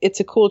 So it's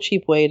a cool,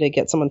 cheap way to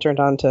get someone turned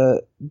on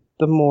to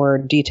the more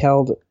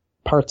detailed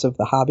parts of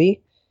the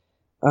hobby.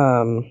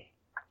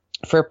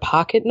 For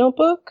pocket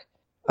notebook,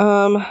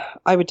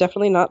 I would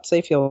definitely not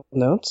say field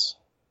notes.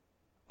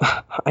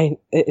 I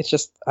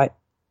just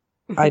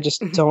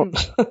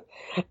don't.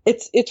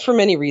 It's for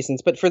many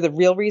reasons, but for the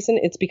real reason,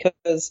 it's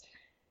because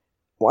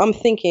I'm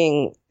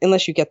thinking,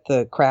 unless you get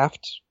the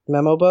craft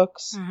memo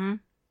books, Mm-hmm.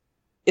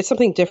 it's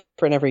something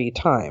different every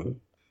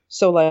time.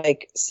 So,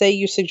 like, say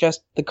you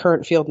suggest the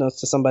current field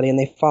notes to somebody and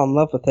they fall in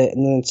love with it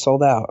and then it's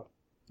sold out.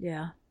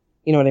 Yeah.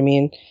 You know what I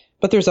mean?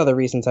 But there's other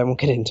reasons I won't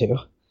get into.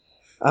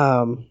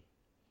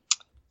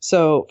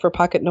 So for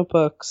pocket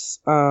notebooks,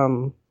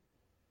 you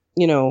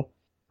know,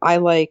 I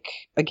like,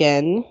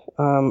 again,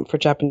 for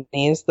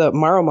Japanese, the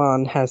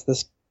Maromon has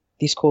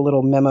these cool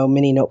little memo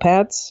mini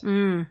notepads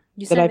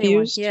You that I've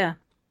used. Yeah.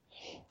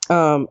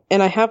 And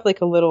I have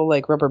like a little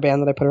like rubber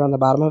band that I put around the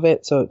bottom of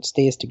it so it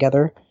stays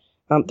together.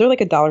 They're like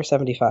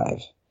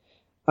 $1.75.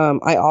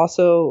 I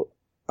also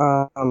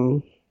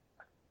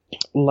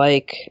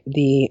like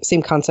the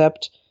same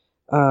concept.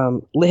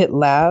 Lit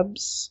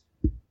Labs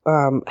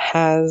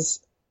has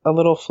a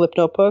little flip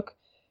notebook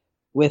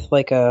with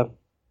like a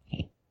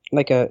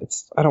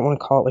it's, I don't want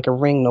to call it like a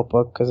ring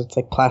notebook because it's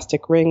like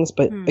plastic rings,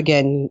 but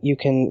again, you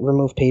can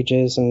remove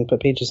pages and put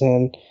pages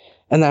in,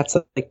 and that's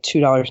like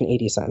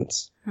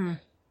 $2.80.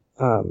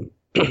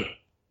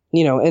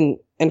 You know,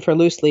 and for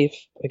loose leaf,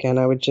 again,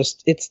 I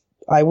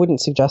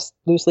wouldn't suggest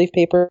loose leaf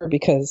paper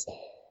because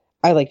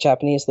I like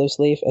Japanese loose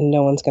leaf, and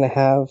no one's going to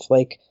have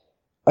like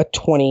a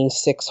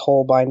 26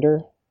 hole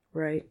binder.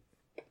 Right.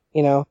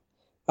 You know,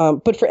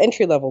 but for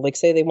entry level, like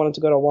say they wanted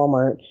to go to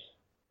Walmart,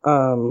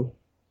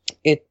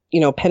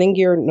 Pen &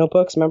 Gear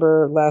notebooks,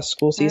 remember last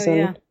school season? Oh,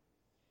 yeah.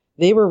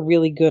 They were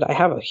really good. I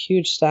have a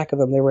huge stack of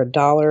them. They were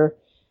 $1.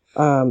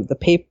 The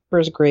paper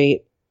is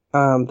great.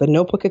 The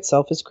notebook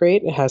itself is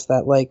great. It has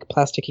that like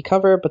plasticky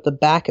cover, but the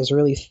back is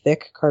really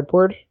thick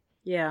cardboard.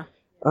 Yeah.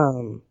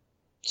 So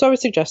I would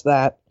suggest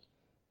that.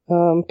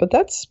 But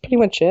that's pretty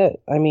much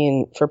it. I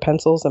mean, for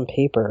pencils and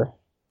paper.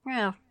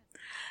 Yeah.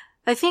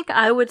 I think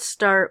I would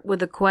start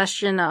with a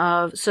question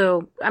of,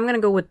 so I'm going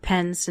to go with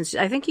pens since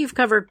I think you've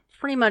covered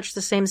pretty much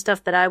the same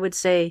stuff that I would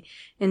say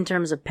in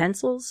terms of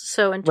pencils.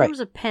 So in terms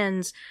of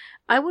pens,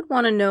 I would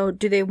want to know,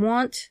 do they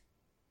want,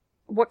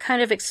 what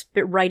kind of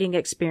writing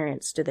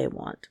experience do they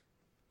want?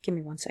 Give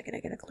me 1 second.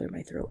 I got to clear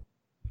my throat.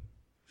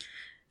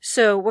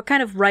 So what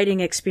kind of writing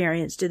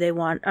experience do they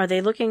want? Are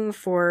they looking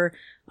for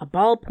a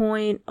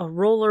ballpoint, a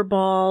roller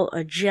ball,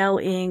 a gel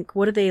ink?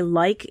 What do they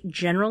like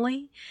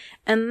generally?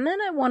 And then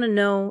I want to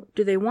know,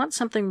 do they want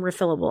something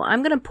refillable?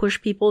 I'm going to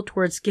push people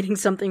towards getting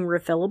something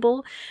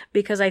refillable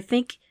because I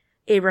think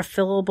a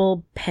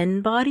refillable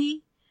pen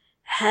body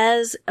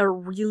has a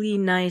really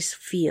nice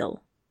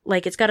feel.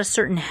 Like it's got a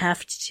certain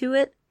heft to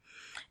it.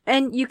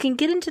 And you can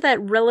get into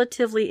that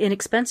relatively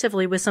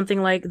inexpensively with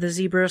something like the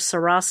Zebra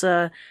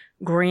Sarasa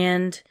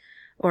Grand,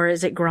 or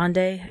is it Grande?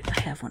 I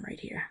have one right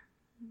here.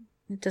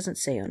 It doesn't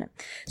say on it.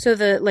 So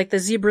the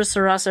Zebra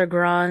Sarasa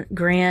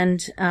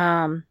Grand,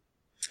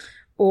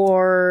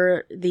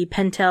 or the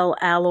Pentel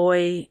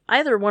Alloy,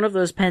 either one of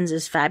those pens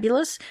is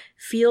fabulous,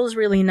 feels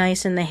really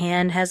nice in the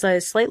hand, has a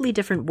slightly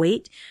different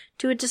weight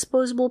to a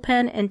disposable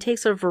pen, and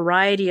takes a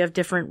variety of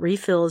different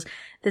refills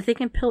that they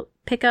can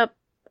pick up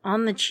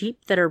on the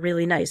cheap that are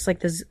really nice. Like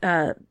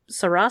the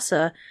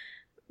Sarasa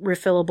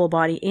refillable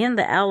body and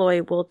the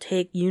Alloy will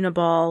take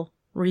Uniball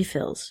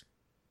refills.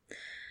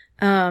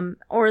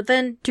 Or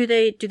then do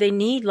they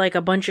need like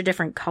a bunch of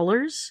different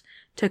colors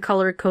to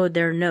color code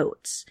their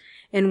notes?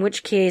 In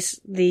which case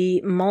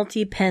the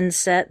multi-pen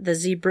set,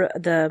 either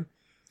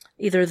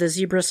the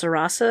Zebra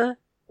Sarasa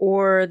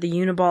or the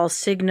Uniball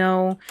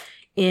Signo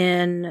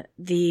in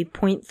the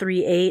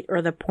 0.38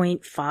 or the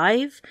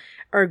 0.5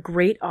 are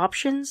great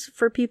options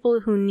for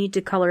people who need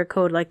to color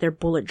code like their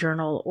bullet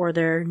journal or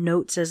their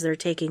notes as they're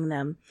taking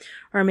them.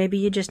 Or maybe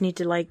you just need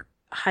to like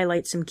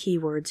highlight some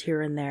keywords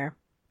here and there.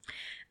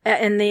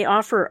 And they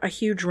offer a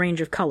huge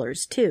range of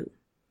colors too.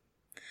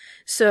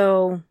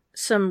 So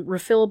some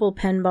refillable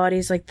pen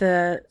bodies like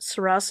the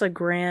Sarasa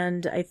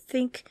Grand, I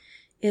think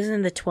is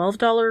in the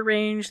 $12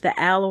 range. The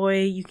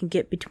Alloy you can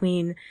get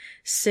between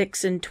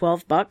 $6 and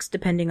 $12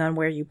 depending on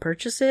where you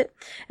purchase it.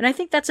 And I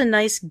think that's a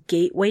nice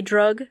gateway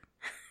drug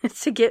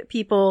to get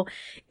people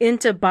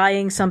into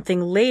buying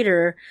something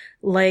later,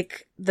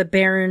 like the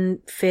Baron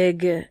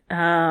Fig,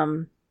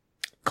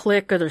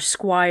 Click or the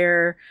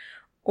Squire,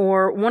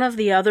 or one of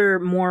the other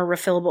more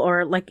refillable,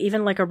 or like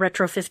even like a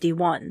Retro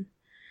 51.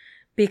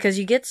 Because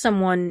you get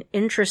someone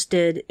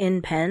interested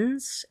in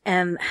pens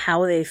and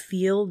how they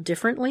feel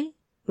differently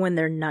when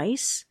they're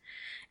nice.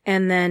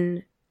 And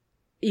then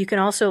you can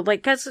also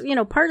like, cause,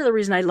 part of the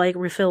reason I like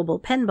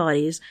refillable pen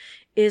bodies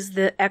is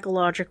the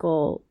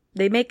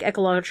they make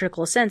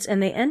ecological sense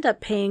and they end up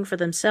paying for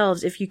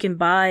themselves if you can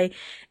buy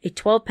a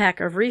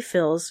 12-pack of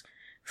refills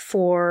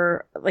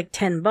for like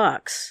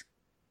 $10.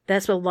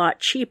 That's a lot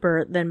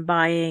cheaper than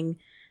buying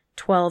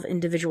 12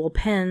 individual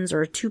pens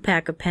or a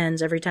 2-pack of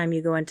pens every time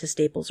you go into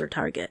Staples or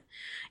Target.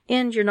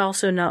 And you're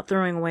also not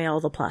throwing away all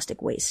the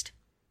plastic waste.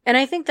 And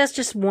I think that's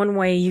just one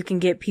way you can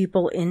get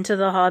people into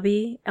the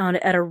hobby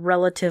at a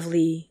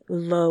relatively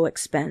low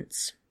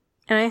expense.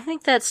 And I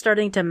think that's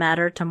starting to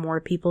matter to more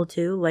people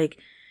too. Like,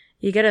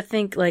 you gotta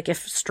think, like,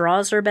 if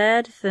straws are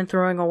bad, then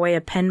throwing away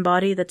a pen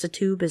body that's a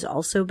tube is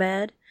also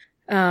bad.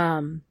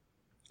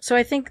 So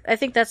I think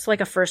that's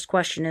like a first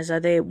question is,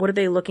 what are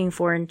they looking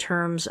for in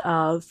terms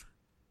of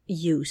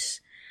use?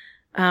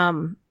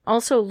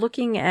 Also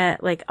looking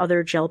at like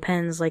other gel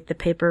pens like the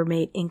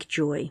Papermate Ink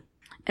Joy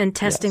and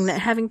testing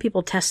that, having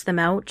people test them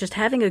out, just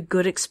having a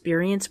good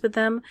experience with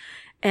them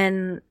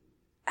and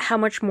how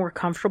much more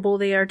comfortable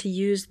they are to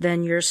use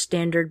than your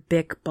standard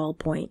Bic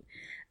ballpoint,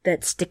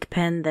 that stick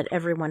pen that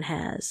everyone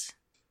has.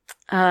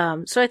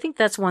 So I think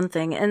that's one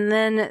thing. And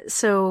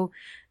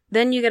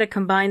then you gotta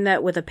combine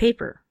that with a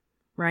paper,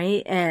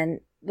 right? And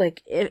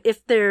like,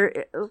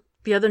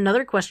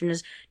 another question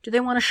is, do they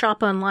want to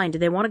shop online? Do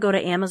they want to go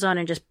to Amazon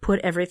and just put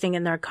everything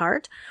in their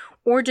cart?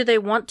 Or do they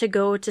want to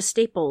go to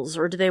Staples?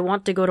 Or do they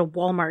want to go to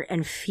Walmart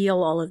and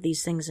feel all of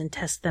these things and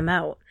test them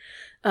out?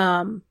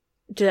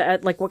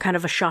 Like, what kind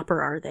of a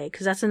shopper are they?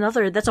 Because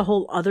that's a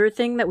whole other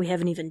thing that we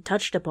haven't even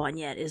touched upon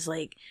yet, is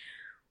like,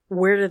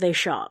 where do they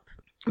shop?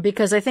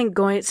 Because I think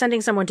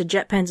sending someone to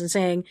Jet Pens and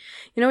saying,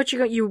 you know what,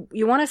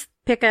 you want to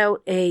pick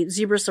out a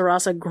Zebra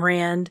Sarasa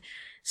Grand,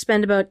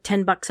 spend about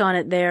 $10 on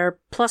it there,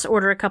 plus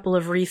order a couple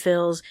of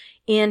refills,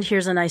 and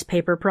here's a nice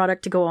paper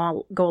product to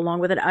go along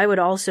with it. I would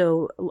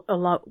also,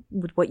 along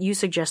with what you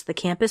suggest, the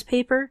campus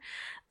paper,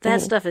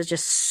 that stuff is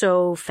just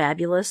so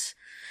fabulous.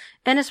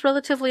 And it's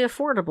relatively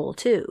affordable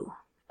too.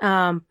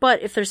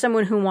 But if there's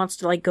someone who wants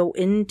to like go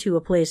into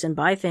a place and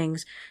buy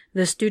things,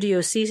 the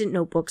Studio Seasoned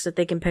notebooks that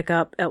they can pick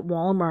up at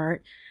Walmart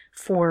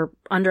for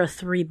under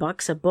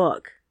 $3 a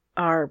book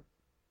are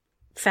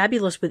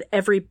fabulous, with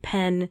every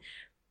pen,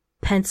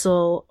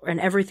 pencil, and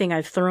everything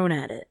I've thrown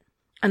at it.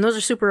 And those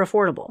are super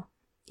affordable,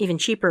 even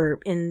cheaper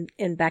in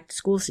back to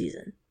school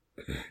season.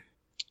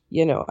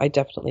 I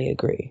definitely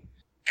agree.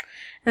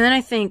 And then I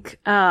think,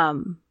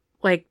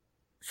 like,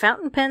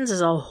 fountain pens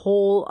is a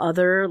whole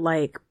other,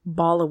 like,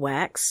 ball of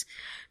wax.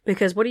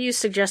 Because what do you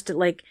suggest?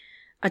 Like,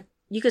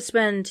 you could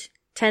spend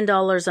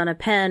 $10 on a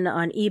pen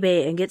on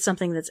eBay and get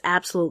something that's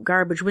absolute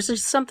garbage, which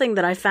is something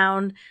that I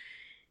found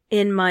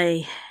in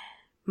my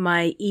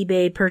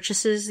eBay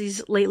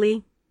purchases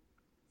lately,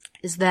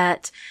 is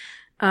that,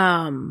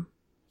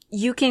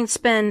 you can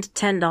spend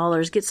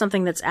 $10, get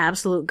something that's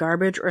absolute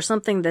garbage, or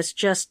something that's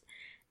just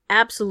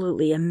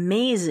absolutely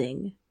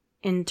amazing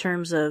in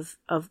terms of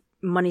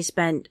money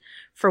spent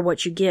for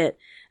what you get.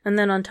 And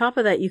then on top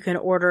of that, you can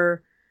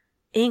order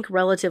ink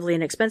relatively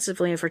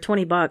inexpensively, and for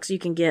 $20, you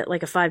can get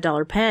like a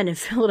 $5 pen and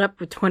fill it up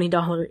with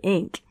 $20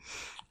 ink.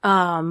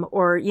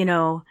 Or,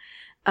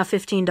 a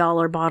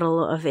 $15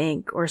 bottle of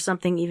ink or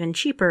something even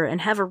cheaper,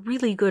 and have a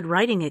really good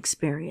writing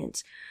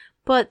experience.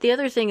 But the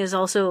other thing is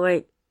also,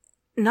 like,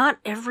 not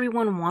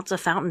everyone wants a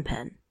fountain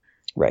pen.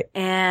 Right.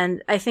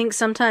 And I think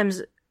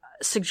sometimes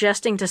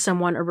suggesting to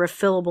someone a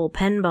refillable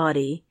pen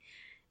body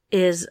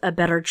is a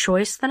better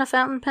choice than a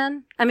fountain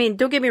pen. I mean,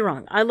 don't get me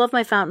wrong. I love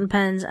my fountain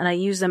pens and I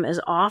use them as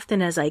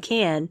often as I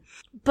can.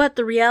 But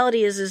the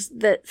reality is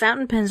that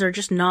fountain pens are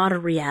just not a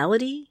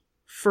reality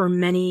for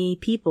many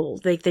people.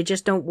 They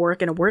just don't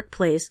work in a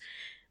workplace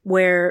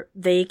where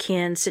they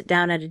can sit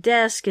down at a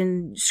desk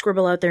and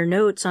scribble out their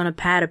notes on a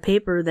pad of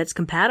paper that's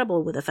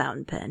compatible with a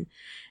fountain pen.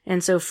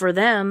 And so for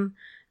them,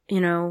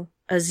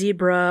 a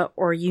Zebra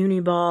or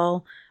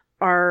Uniball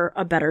are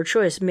a better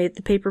choice.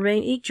 The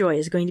Papermate Ink Joy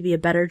is going to be a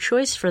better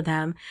choice for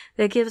them.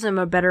 That gives them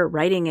a better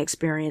writing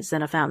experience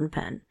than a fountain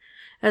pen.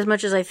 As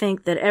much as I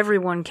think that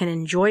everyone can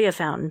enjoy a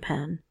fountain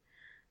pen,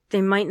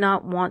 they might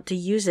not want to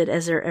use it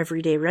as their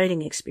everyday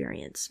writing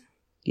experience.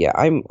 Yeah,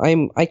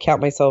 I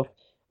count myself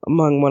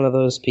among one of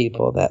those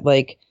people that,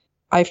 like,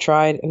 I've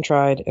tried and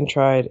tried and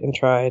tried and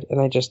tried,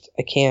 and I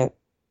can't.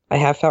 I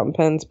have fountain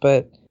pens,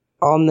 but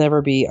I'll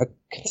never be a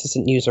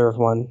consistent user of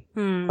one.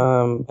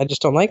 I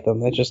just don't like them.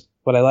 That's just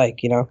what I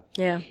like,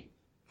 Yeah.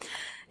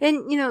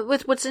 And,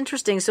 with what's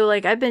interesting, so,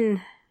 like,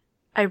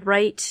 I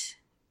write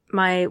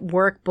my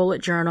work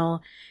bullet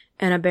journal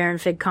in a Baron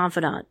Fig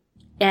Confidant.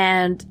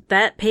 And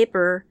that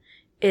paper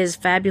is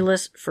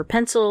fabulous for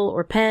pencil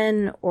or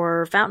pen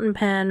or fountain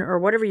pen or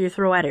whatever you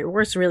throw at it. It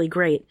works really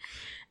great.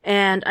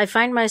 And I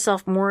find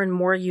myself more and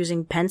more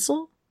using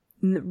pencil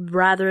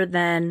rather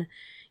than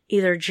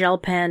either gel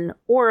pen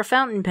or a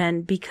fountain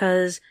pen,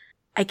 because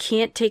I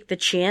can't take the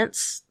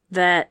chance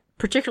that,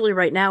 particularly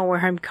right now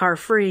where I'm car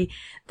free,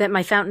 that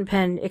my fountain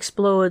pen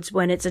explodes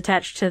when it's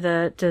attached to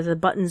the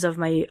buttons of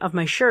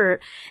my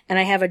shirt, and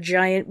I have a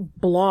giant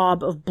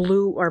blob of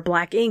blue or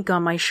black ink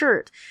on my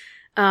shirt.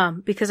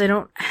 Because I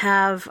don't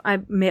have,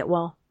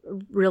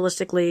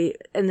 realistically,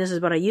 and this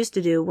is what I used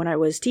to do when I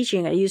was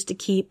teaching, I used to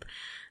keep,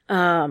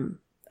 a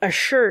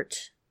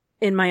shirt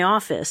in my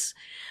office.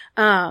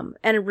 And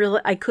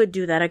I could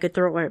do that. I could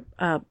throw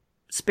a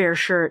spare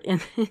shirt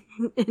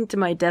into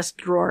my desk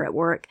drawer at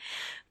work.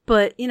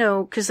 But, you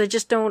know, cause I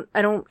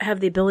don't have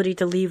the ability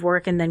to leave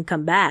work and then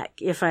come back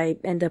if I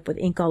end up with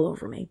ink all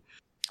over me.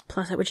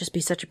 Plus, that would just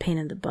be such a pain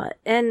in the butt.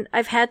 And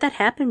I've had that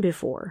happen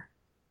before,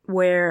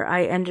 where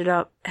I ended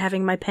up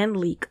having my pen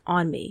leak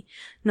on me.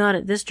 Not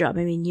at this job.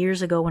 I mean,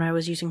 years ago when I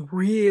was using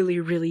really,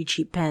 really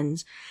cheap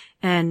pens,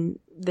 and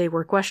they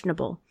were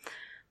questionable.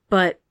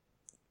 But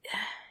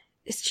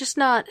it's just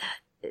not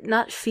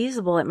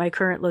feasible at my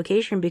current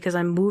location because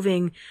I'm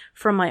moving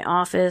from my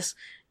office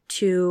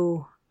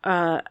to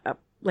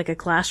like a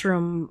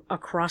classroom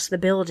across the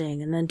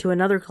building and then to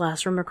another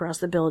classroom across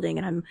the building,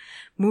 and I'm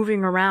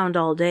moving around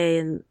all day,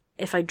 and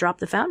if I drop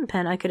the fountain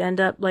pen, I could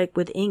end up like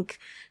with ink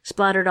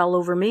splattered all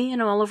over me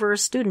and all over a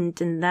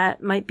student, and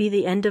that might be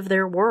the end of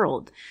their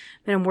world.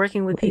 And I'm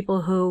working with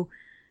people who,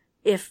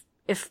 if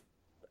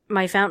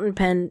my fountain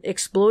pen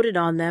exploded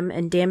on them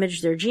and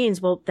damaged their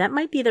jeans, well, that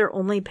might be their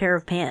only pair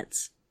of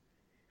pants.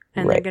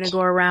 And they're going to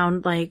go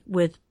around like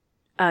with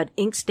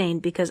ink stain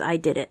because I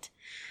did it.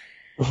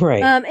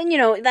 Right. And you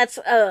know, that's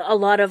a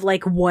lot of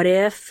like what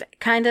if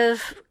kind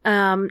of,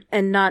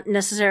 and not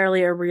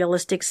necessarily a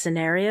realistic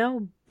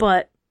scenario,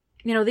 but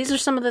you know, these are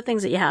some of the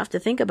things that you have to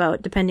think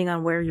about depending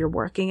on where you're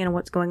working and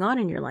what's going on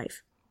in your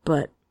life.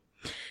 But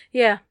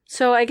yeah,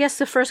 so I guess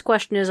the first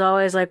question is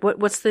always like,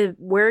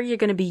 where are you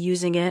going to be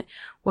using it?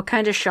 What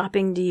kind of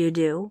shopping do you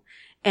do?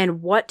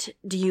 And what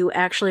do you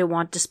actually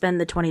want to spend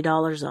the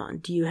 $20 on?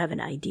 Do you have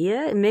an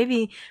idea? And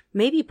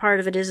maybe part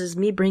of it is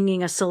me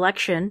bringing a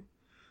selection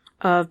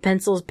of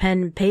pencils,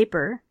 pen, and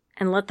paper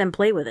and let them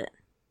play with it.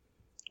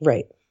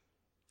 Right.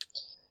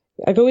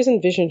 I've always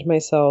envisioned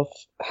myself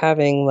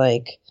having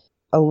like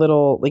a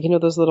little, like, you know,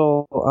 those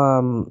little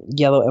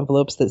yellow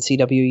envelopes that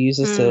CW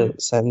uses to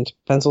send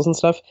pencils and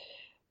stuff.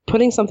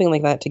 Putting something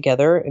like that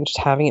together and just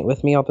having it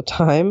with me all the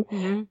time.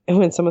 Mm-hmm. And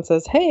when someone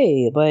says,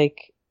 hey,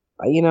 like,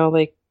 you know,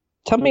 like,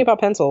 tell me about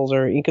pencils,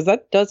 or because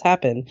that does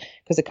happen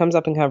because it comes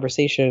up in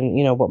conversation,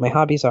 you know, what my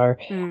hobbies are.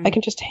 I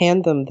can just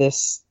hand them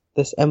this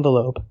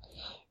envelope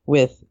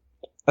with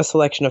a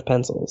selection of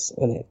pencils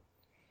in it.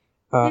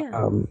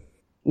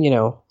 You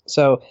know,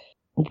 so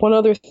one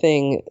other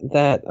thing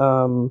that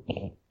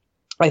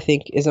I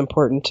think is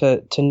important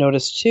to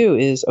notice too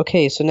is,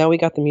 okay, so now we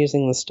got them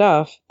using the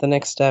stuff. The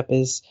next step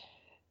is,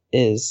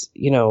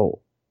 you know,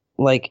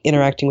 like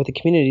interacting with the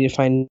community to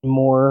find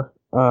more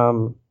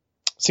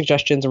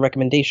suggestions and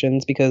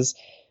recommendations, because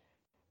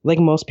like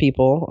most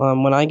people,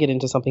 when I get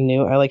into something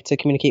new, I like to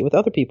communicate with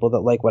other people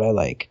that like what I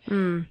like.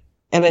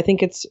 And I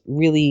think it's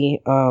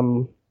really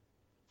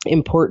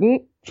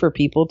important for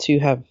people to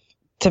have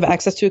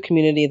access to a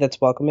community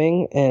that's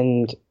welcoming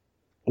and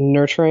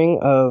nurturing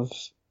of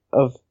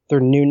their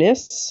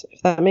newness,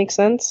 if that makes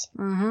sense.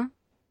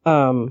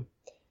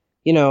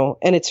 You know,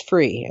 and it's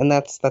free, and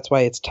that's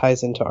why it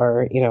ties into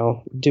our, you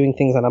know, doing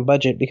things on a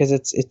budget, because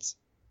it's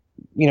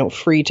you know,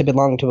 free to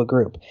belong to a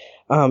group.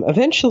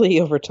 Eventually,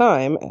 over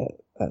time,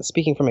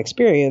 speaking from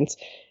experience,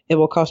 it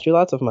will cost you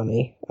lots of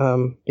money,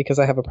 because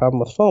I have a problem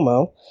with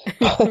FOMO.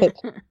 But,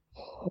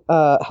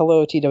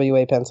 hello,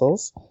 TWA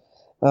pencils.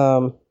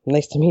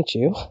 Nice to meet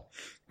you.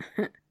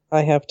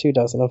 I have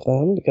 24 of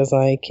them because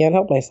I can't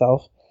help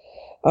myself.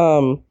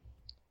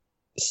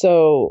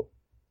 So,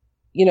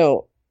 you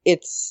know,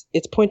 it's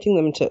pointing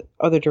them to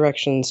other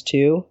directions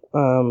too.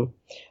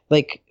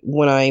 Like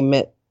when I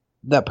met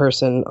that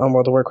person on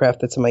World of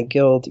Warcraft that's in my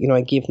guild, you know, I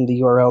gave them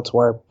the URL to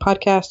our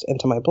podcast and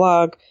to my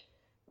blog,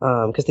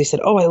 because they said,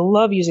 oh, I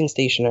love using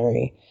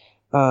stationery.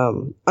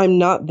 I'm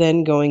not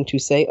then going to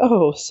say,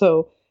 oh,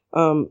 so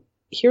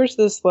here's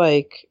this,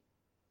 like,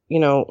 you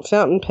know,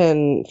 fountain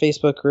pen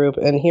Facebook group,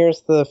 and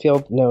here's the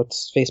Field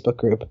Notes Facebook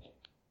group.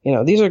 You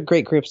know, these are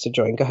great groups to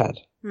join. Go ahead.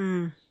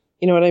 You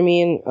know what I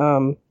mean?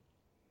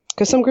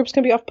 Because some groups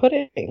can be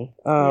off-putting,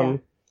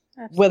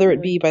 whether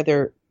it be by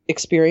their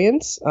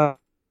experience.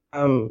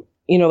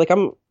 You know, like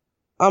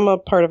I'm a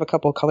part of a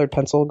couple colored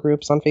pencil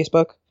groups on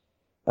Facebook.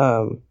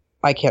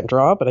 I can't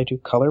draw, but I do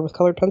color with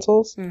colored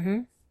pencils.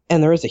 And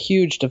there is a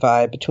huge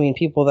divide between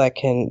people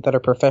that are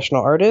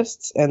professional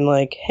artists and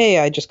like, hey,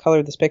 I just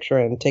colored this picture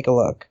and take a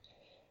look.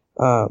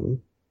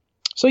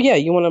 So yeah,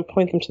 you want to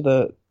point them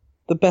to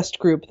the best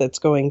group that's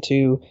going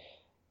to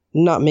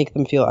not make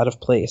them feel out of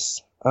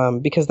place.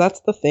 Because that's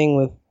the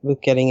thing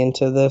with getting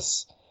into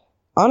this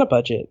on a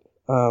budget,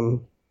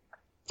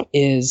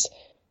 is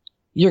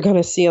you're going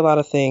to see a lot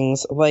of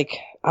things. Like,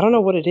 I don't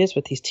know what it is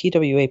with these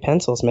TWA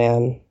pencils,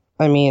 man.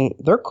 I mean,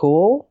 they're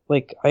cool.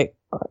 Like,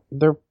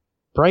 they're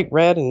bright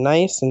red and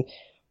nice,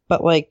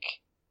 but like,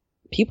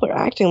 people are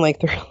acting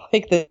like they're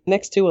like the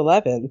next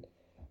 211.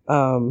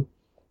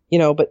 You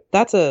know, but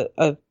that's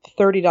a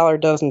 $30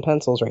 dozen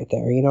pencils right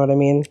there. You know what I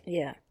mean?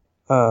 Yeah.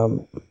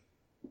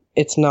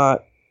 It's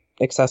not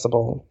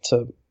accessible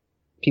to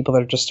people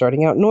that are just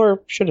starting out,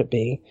 nor should it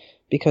be,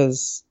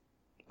 because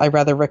I'd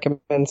rather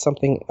recommend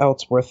something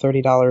else worth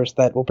 $30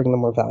 that will bring them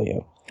more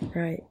value.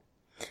 Right.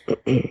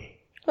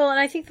 Well, and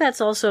I think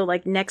that's also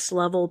like next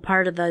level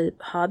part of the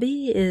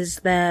hobby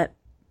is that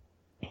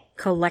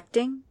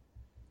collecting,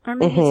 or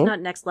maybe it's not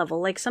next level.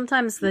 Like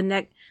sometimes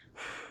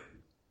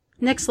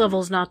Next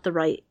level's not the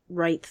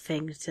right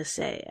thing to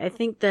say. I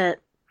think that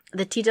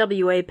the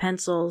TWA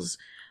pencils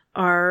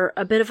are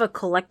a bit of a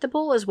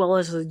collectible as well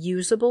as a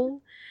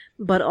usable,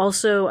 but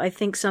also I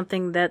think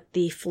something that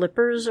the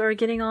flippers are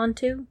getting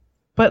onto.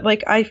 But,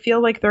 like, I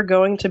feel like they're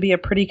going to be a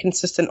pretty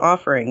consistent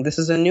offering. This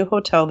is a new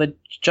hotel that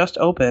just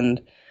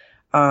opened.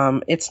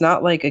 It's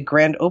not like a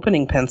grand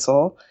opening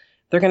pencil.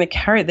 They're going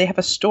to they have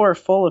a store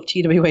full of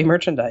TWA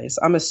merchandise.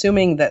 I'm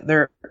assuming that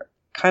they're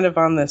kind of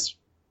on this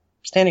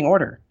standing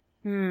order.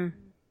 I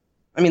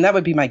mean, that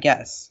would be my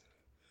guess.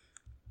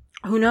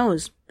 Who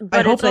knows?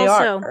 But I hope they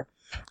are.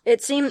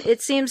 It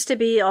seems to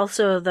be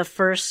also the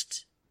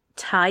first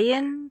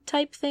tie-in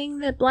type thing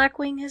that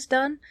Blackwing has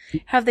done.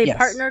 Have they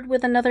partnered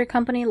with another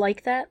company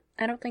like that?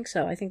 I don't think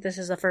so. I think this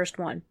is the first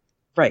one.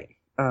 Right.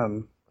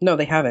 No,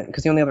 they haven't,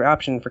 because the only other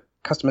option for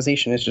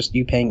customization is just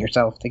you paying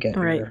yourself to get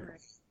your...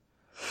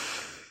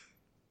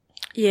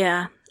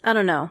 Yeah, I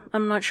don't know.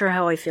 I'm not sure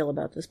how I feel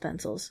about those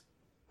pencils.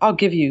 I'll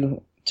give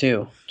you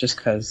 2, just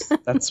because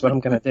that's what I'm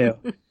going to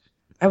do.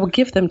 I will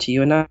give them to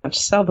you and not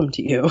sell them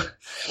to you.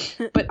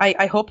 But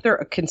I hope they're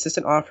a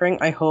consistent offering.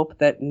 I hope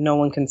that no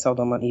one can sell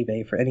them on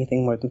eBay for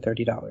anything more than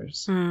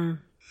 $30.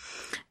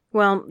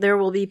 Well, there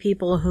will be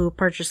people who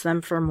purchase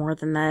them for more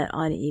than that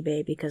on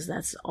eBay because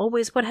that's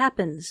always what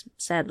happens,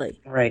 sadly.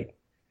 Right.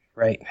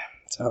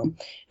 So,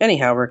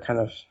 anyhow, we're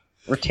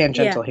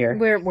tangential here.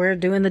 We're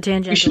doing the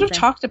tangential. We should have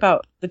talked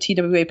about the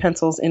TWA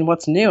pencils in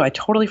What's New. I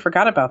totally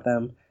forgot about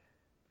them.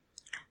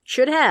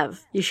 Should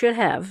have. You should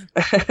have.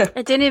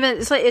 It didn't even.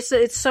 It's like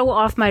it's so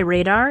off my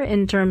radar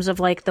in terms of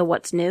like the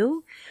What's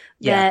New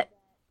that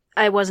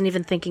I wasn't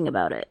even thinking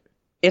about it.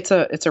 It's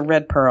a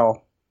red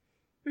pearl.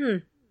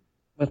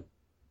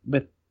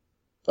 With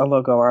a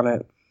logo on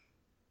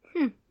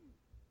it.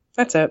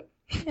 That's it.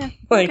 Yeah.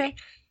 Okay.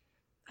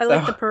 I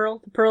like the pearl.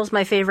 The pearl's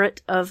my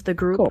favorite of the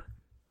group. Cool.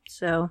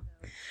 So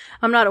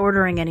I'm not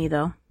ordering any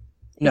though.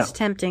 It's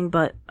tempting,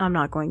 but I'm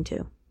not going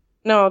to.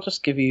 No, I'll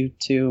just give you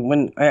 2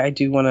 when I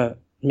do want to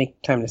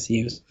make time to see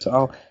you.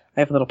 So I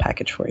have a little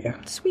package for you.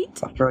 Sweet.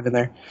 I'll throw it in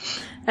there.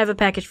 I have a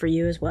package for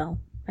you as well.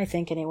 I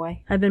think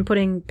anyway. I've been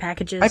putting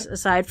packages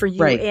aside for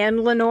you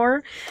and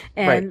Lenore,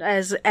 and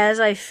as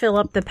I fill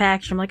up the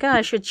package, I'm like,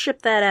 I should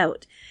ship that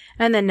out,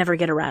 and then never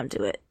get around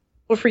to it.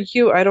 Well, for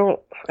you,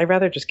 I'd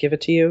rather just give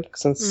it to you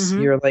since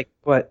you're like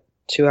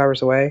 2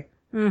 hours away.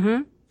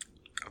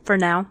 For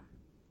now.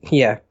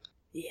 Yeah.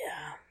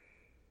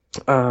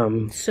 Yeah.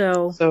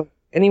 So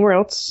anywhere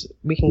else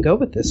we can go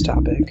with this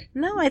topic?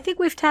 No, I think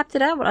we've tapped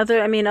it out.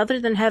 Other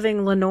than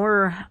having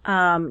Lenore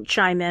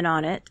chime in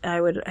on it, I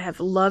would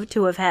have loved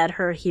to have had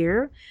her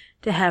here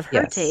to have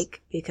her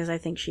take, because I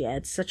think she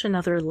adds such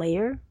another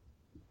layer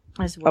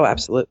as well. Oh,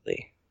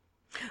 absolutely.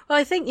 Well,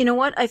 I think, you know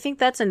what? I think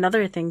that's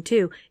another thing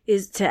too,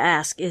 is to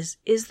ask, is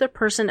the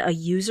person a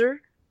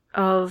user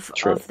of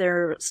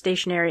their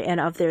stationery and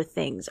of their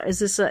things? Is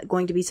this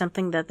going to be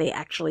something that they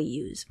actually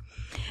use?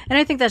 And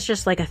I think that's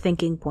just like a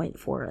thinking point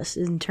for us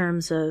in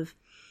terms of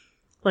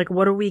like,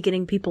 what are we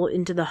getting people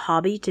into the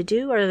hobby to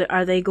do?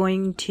 Are they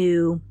going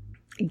to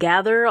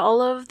gather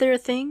all of their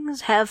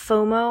things, have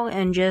FOMO,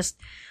 and just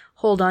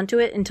hold on to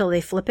it until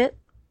they flip it?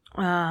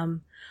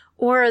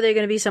 Or are they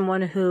going to be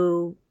someone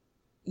who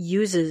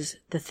uses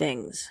the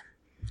things?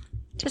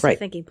 Just a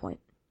thinking point.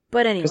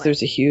 But anyway. Because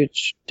there's a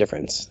huge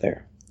difference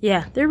there.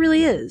 Yeah, there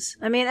really is.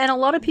 I mean, and a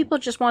lot of people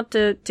just want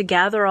to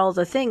gather all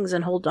the things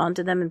and hold on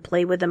to them and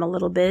play with them a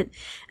little bit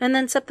and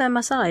then set them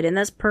aside. And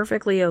that's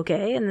perfectly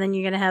okay. And then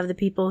you're going to have the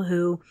people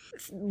who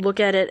look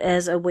at it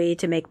as a way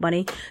to make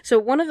money. So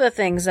one of the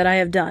things that I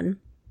have done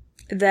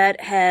that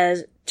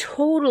has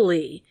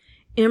totally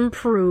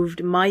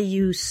improved my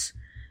use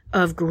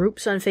of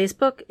groups on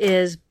Facebook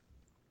is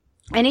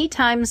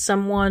anytime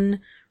someone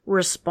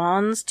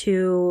responds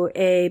to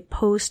a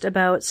post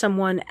about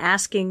someone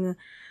asking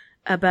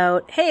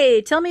about, hey,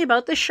 tell me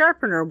about this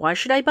sharpener. Why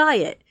should I buy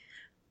it?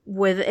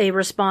 With a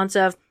response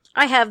of,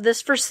 I have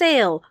this for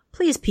sale.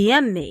 Please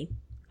PM me.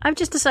 I've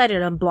just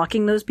decided I'm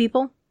blocking those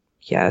people.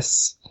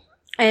 Yes.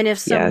 And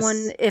if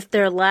if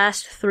their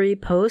last 3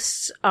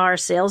 posts are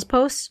sales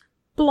posts,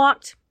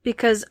 blocked,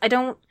 because I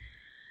don't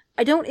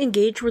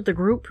engage with the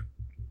group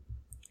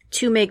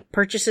to make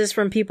purchases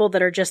from people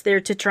that are just there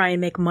to try and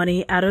make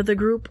money out of the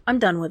group. I'm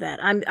done with that.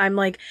 I'm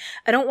like,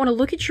 I don't want to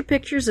look at your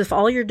pictures if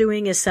all you're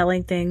doing is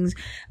selling things.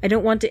 I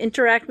don't want to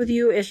interact with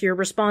you if your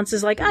response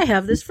is like, I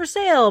have this for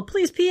sale.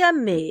 Please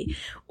PM me.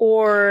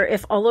 Or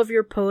if all of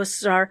your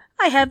posts are,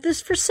 I have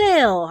this for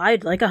sale.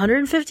 I'd like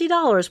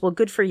 $150. Well,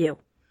 good for you.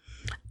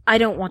 I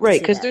don't want to see that.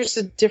 Right, because there's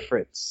a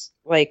difference.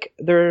 Like,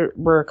 there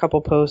were a couple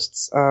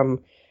posts, and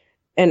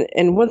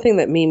one thing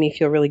that made me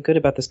feel really good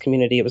about this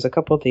community, it was a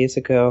couple of days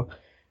ago,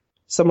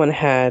 someone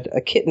had a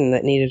kitten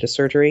that needed a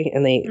surgery,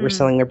 and they were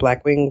selling their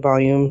Blackwing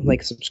volume,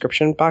 like,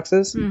 subscription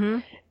boxes. Mm-hmm.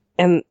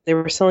 And they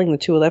were selling the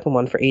 211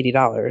 one for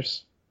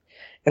 $80.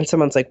 And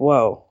someone's like,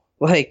 whoa,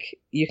 like,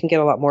 you can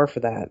get a lot more for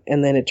that.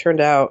 And then it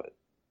turned out,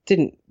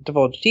 didn't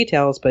divulge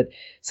details, but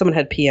someone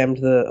had PM'd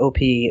the OP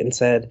and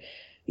said,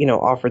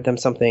 offered them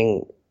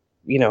something,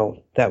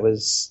 that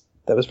was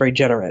very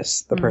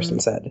generous, the person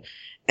said.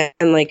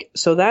 And like,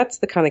 so that's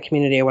the kind of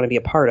community I want to be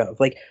a part of.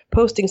 Like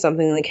posting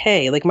something like,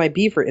 hey, like my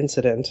beaver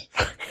incident,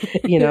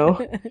 you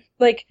know,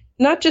 like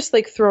not just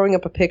like throwing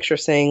up a picture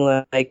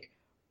saying like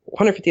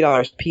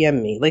 $150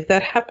 PM me. Like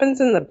that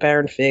happens in the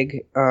Baron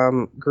Fig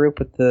group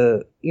with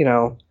the, you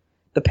know,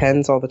 the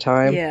pens all the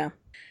time. Yeah.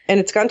 And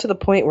it's gotten to the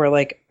point where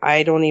like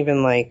I don't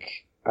even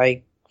like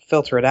I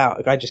filter it out.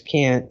 Like, I just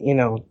can't, you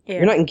know,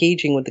 you're not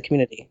engaging with the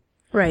community.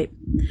 Right.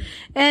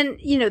 And,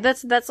 you know,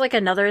 that's like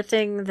another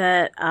thing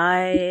that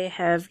I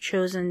have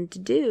chosen to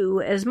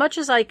do. As much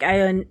as like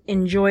I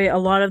enjoy a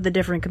lot of the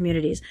different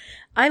communities,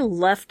 I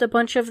left a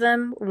bunch of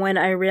them when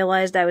I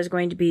realized I was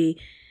going to be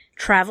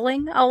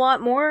traveling a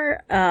lot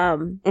more,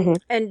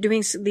 and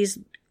doing these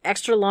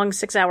extra long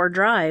 6-hour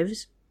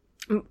drives,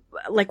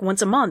 like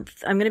once a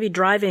month. I'm going to be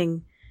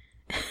driving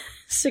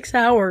 6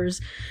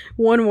 hours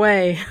one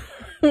way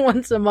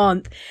once a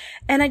month.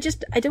 And I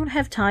don't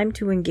have time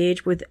to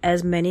engage with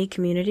as many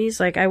communities.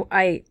 Like I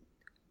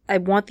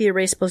want the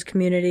Eraseables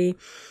community.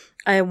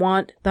 I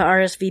want the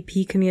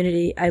RSVP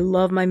community. I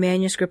love my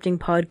manuscripting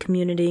pod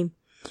community.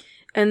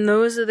 And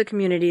those are the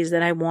communities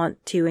that I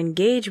want to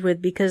engage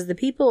with because the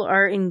people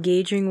are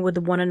engaging with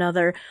one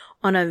another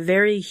on a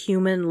very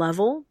human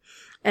level.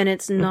 And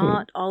it's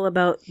not all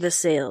about the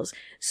sales.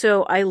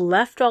 So I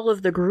left all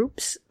of the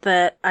groups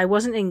that I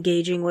wasn't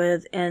engaging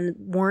with and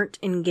weren't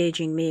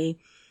engaging me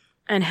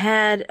and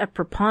had a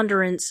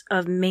preponderance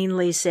of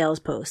mainly sales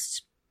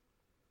posts.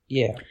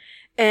 Yeah.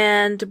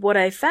 And what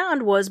I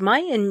found was my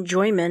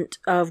enjoyment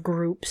of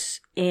groups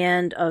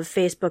and of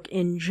Facebook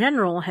in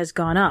general has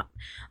gone up.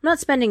 I'm not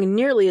spending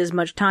nearly as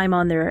much time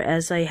on there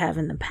as I have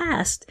in the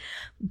past,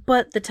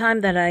 but the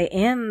time that I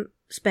am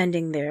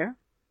spending there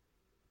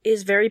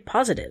is very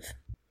positive.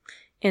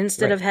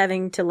 Instead of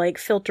having to like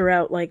filter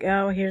out like,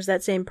 oh, here's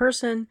that same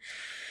person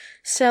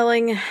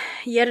selling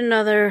yet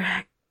another,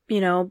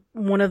 you know,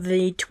 one of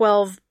the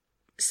 12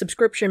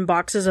 subscription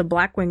boxes of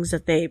Blackwings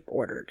that they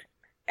ordered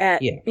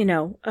at, you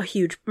know, a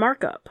huge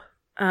markup.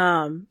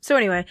 So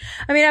anyway,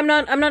 I mean, I'm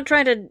not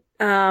trying to,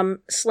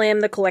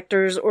 slam the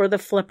collectors or the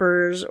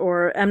flippers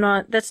or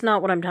that's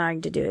not what I'm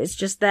trying to do. It's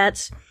just I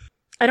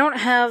don't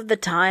have the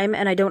time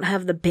and I don't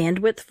have the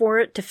bandwidth for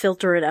it to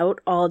filter it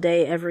out all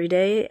day, every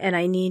day. And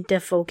I need to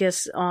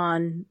focus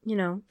on, you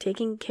know,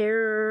 taking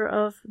care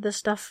of the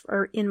stuff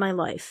in my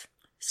life.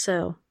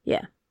 So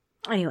yeah.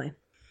 Anyway.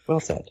 Well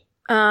said.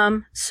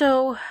 Let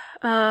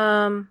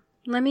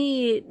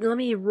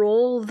me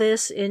roll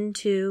this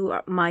into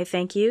my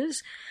thank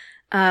yous.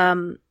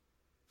 I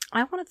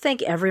want to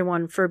thank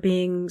everyone for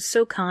being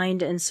so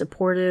kind and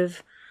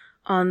supportive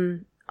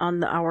on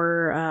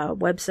our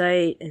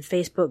website and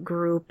Facebook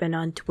group and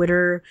on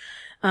Twitter.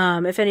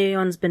 If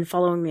anyone's been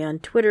following me on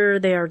Twitter,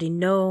 they already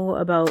know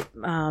about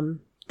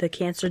the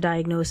cancer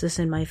diagnosis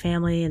in my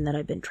family and that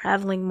I've been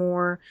traveling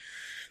more.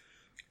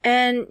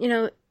 And, you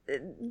know,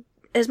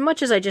 as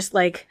much as I just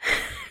like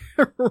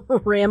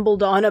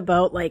rambled on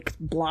about like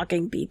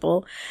blocking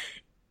people,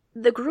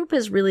 the group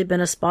has really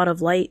been a spot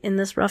of light in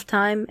this rough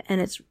time,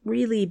 and it's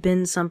really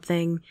been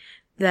something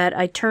that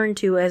I turn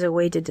to as a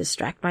way to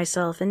distract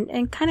myself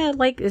and kind of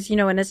like, as you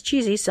know, and it's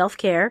cheesy,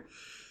 self-care.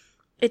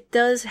 It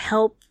does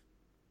help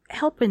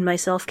in my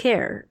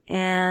self-care.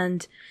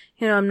 And,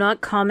 you know, I'm not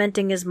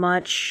commenting as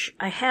much.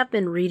 I have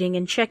been reading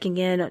and checking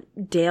in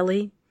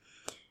daily.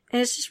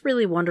 And it's just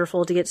really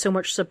wonderful to get so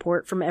much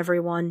support from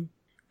everyone.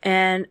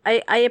 And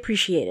I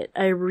appreciate it.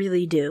 I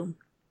really do.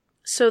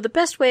 So the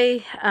best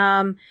way,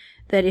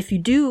 that if you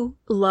do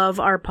love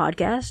our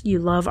podcast, you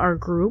love our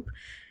group,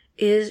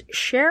 is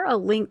share a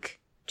link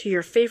to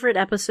your favorite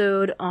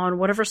episode on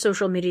whatever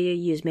social media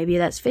you use. Maybe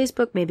that's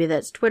Facebook, maybe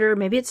that's Twitter,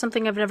 maybe it's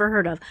something I've never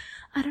heard of.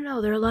 I don't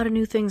know. There are a lot of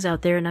new things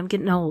out there and I'm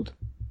getting old.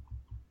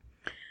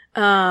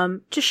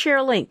 Just share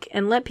a link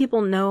and let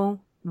people know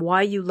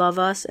why you love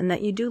us and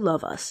that you do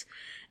love us.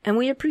 And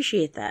we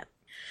appreciate that.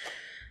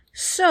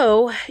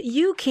 So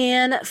you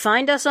can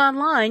find us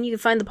online. You can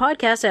find the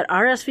podcast at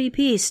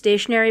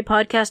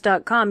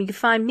rsvpstationarypodcast.com. You can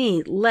find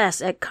me,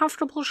 Les, at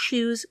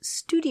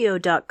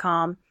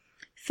comfortableshoesstudio.com,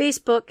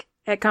 Facebook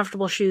at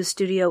Comfortable Shoes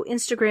Studio,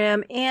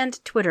 Instagram and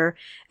Twitter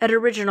at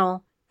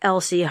Original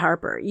LC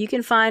Harper. You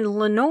can find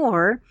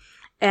Lenore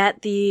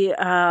at the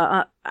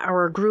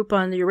our group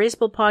on the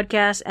Eraseable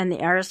podcast and the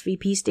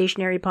RSVP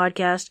Stationary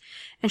podcast.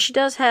 And she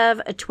does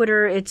have a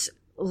Twitter. It's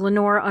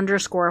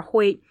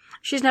Lenore_Hoyt.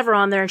 She's never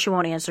on there and she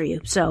won't answer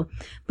you. So,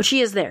 but she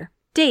is there.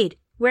 Dade,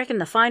 where can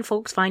the fine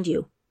folks find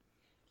you?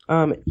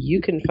 You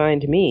can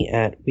find me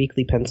at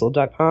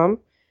weeklypencil.com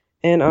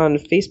and on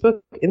Facebook,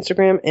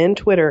 Instagram, and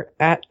Twitter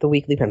at The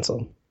Weekly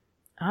Pencil.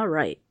 All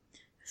right.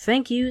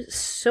 Thank you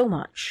so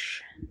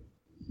much.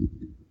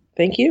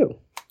 Thank you.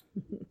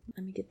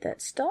 Let me get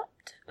that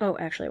stopped. Oh,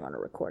 actually, I want to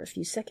record a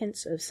few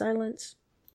seconds of silence.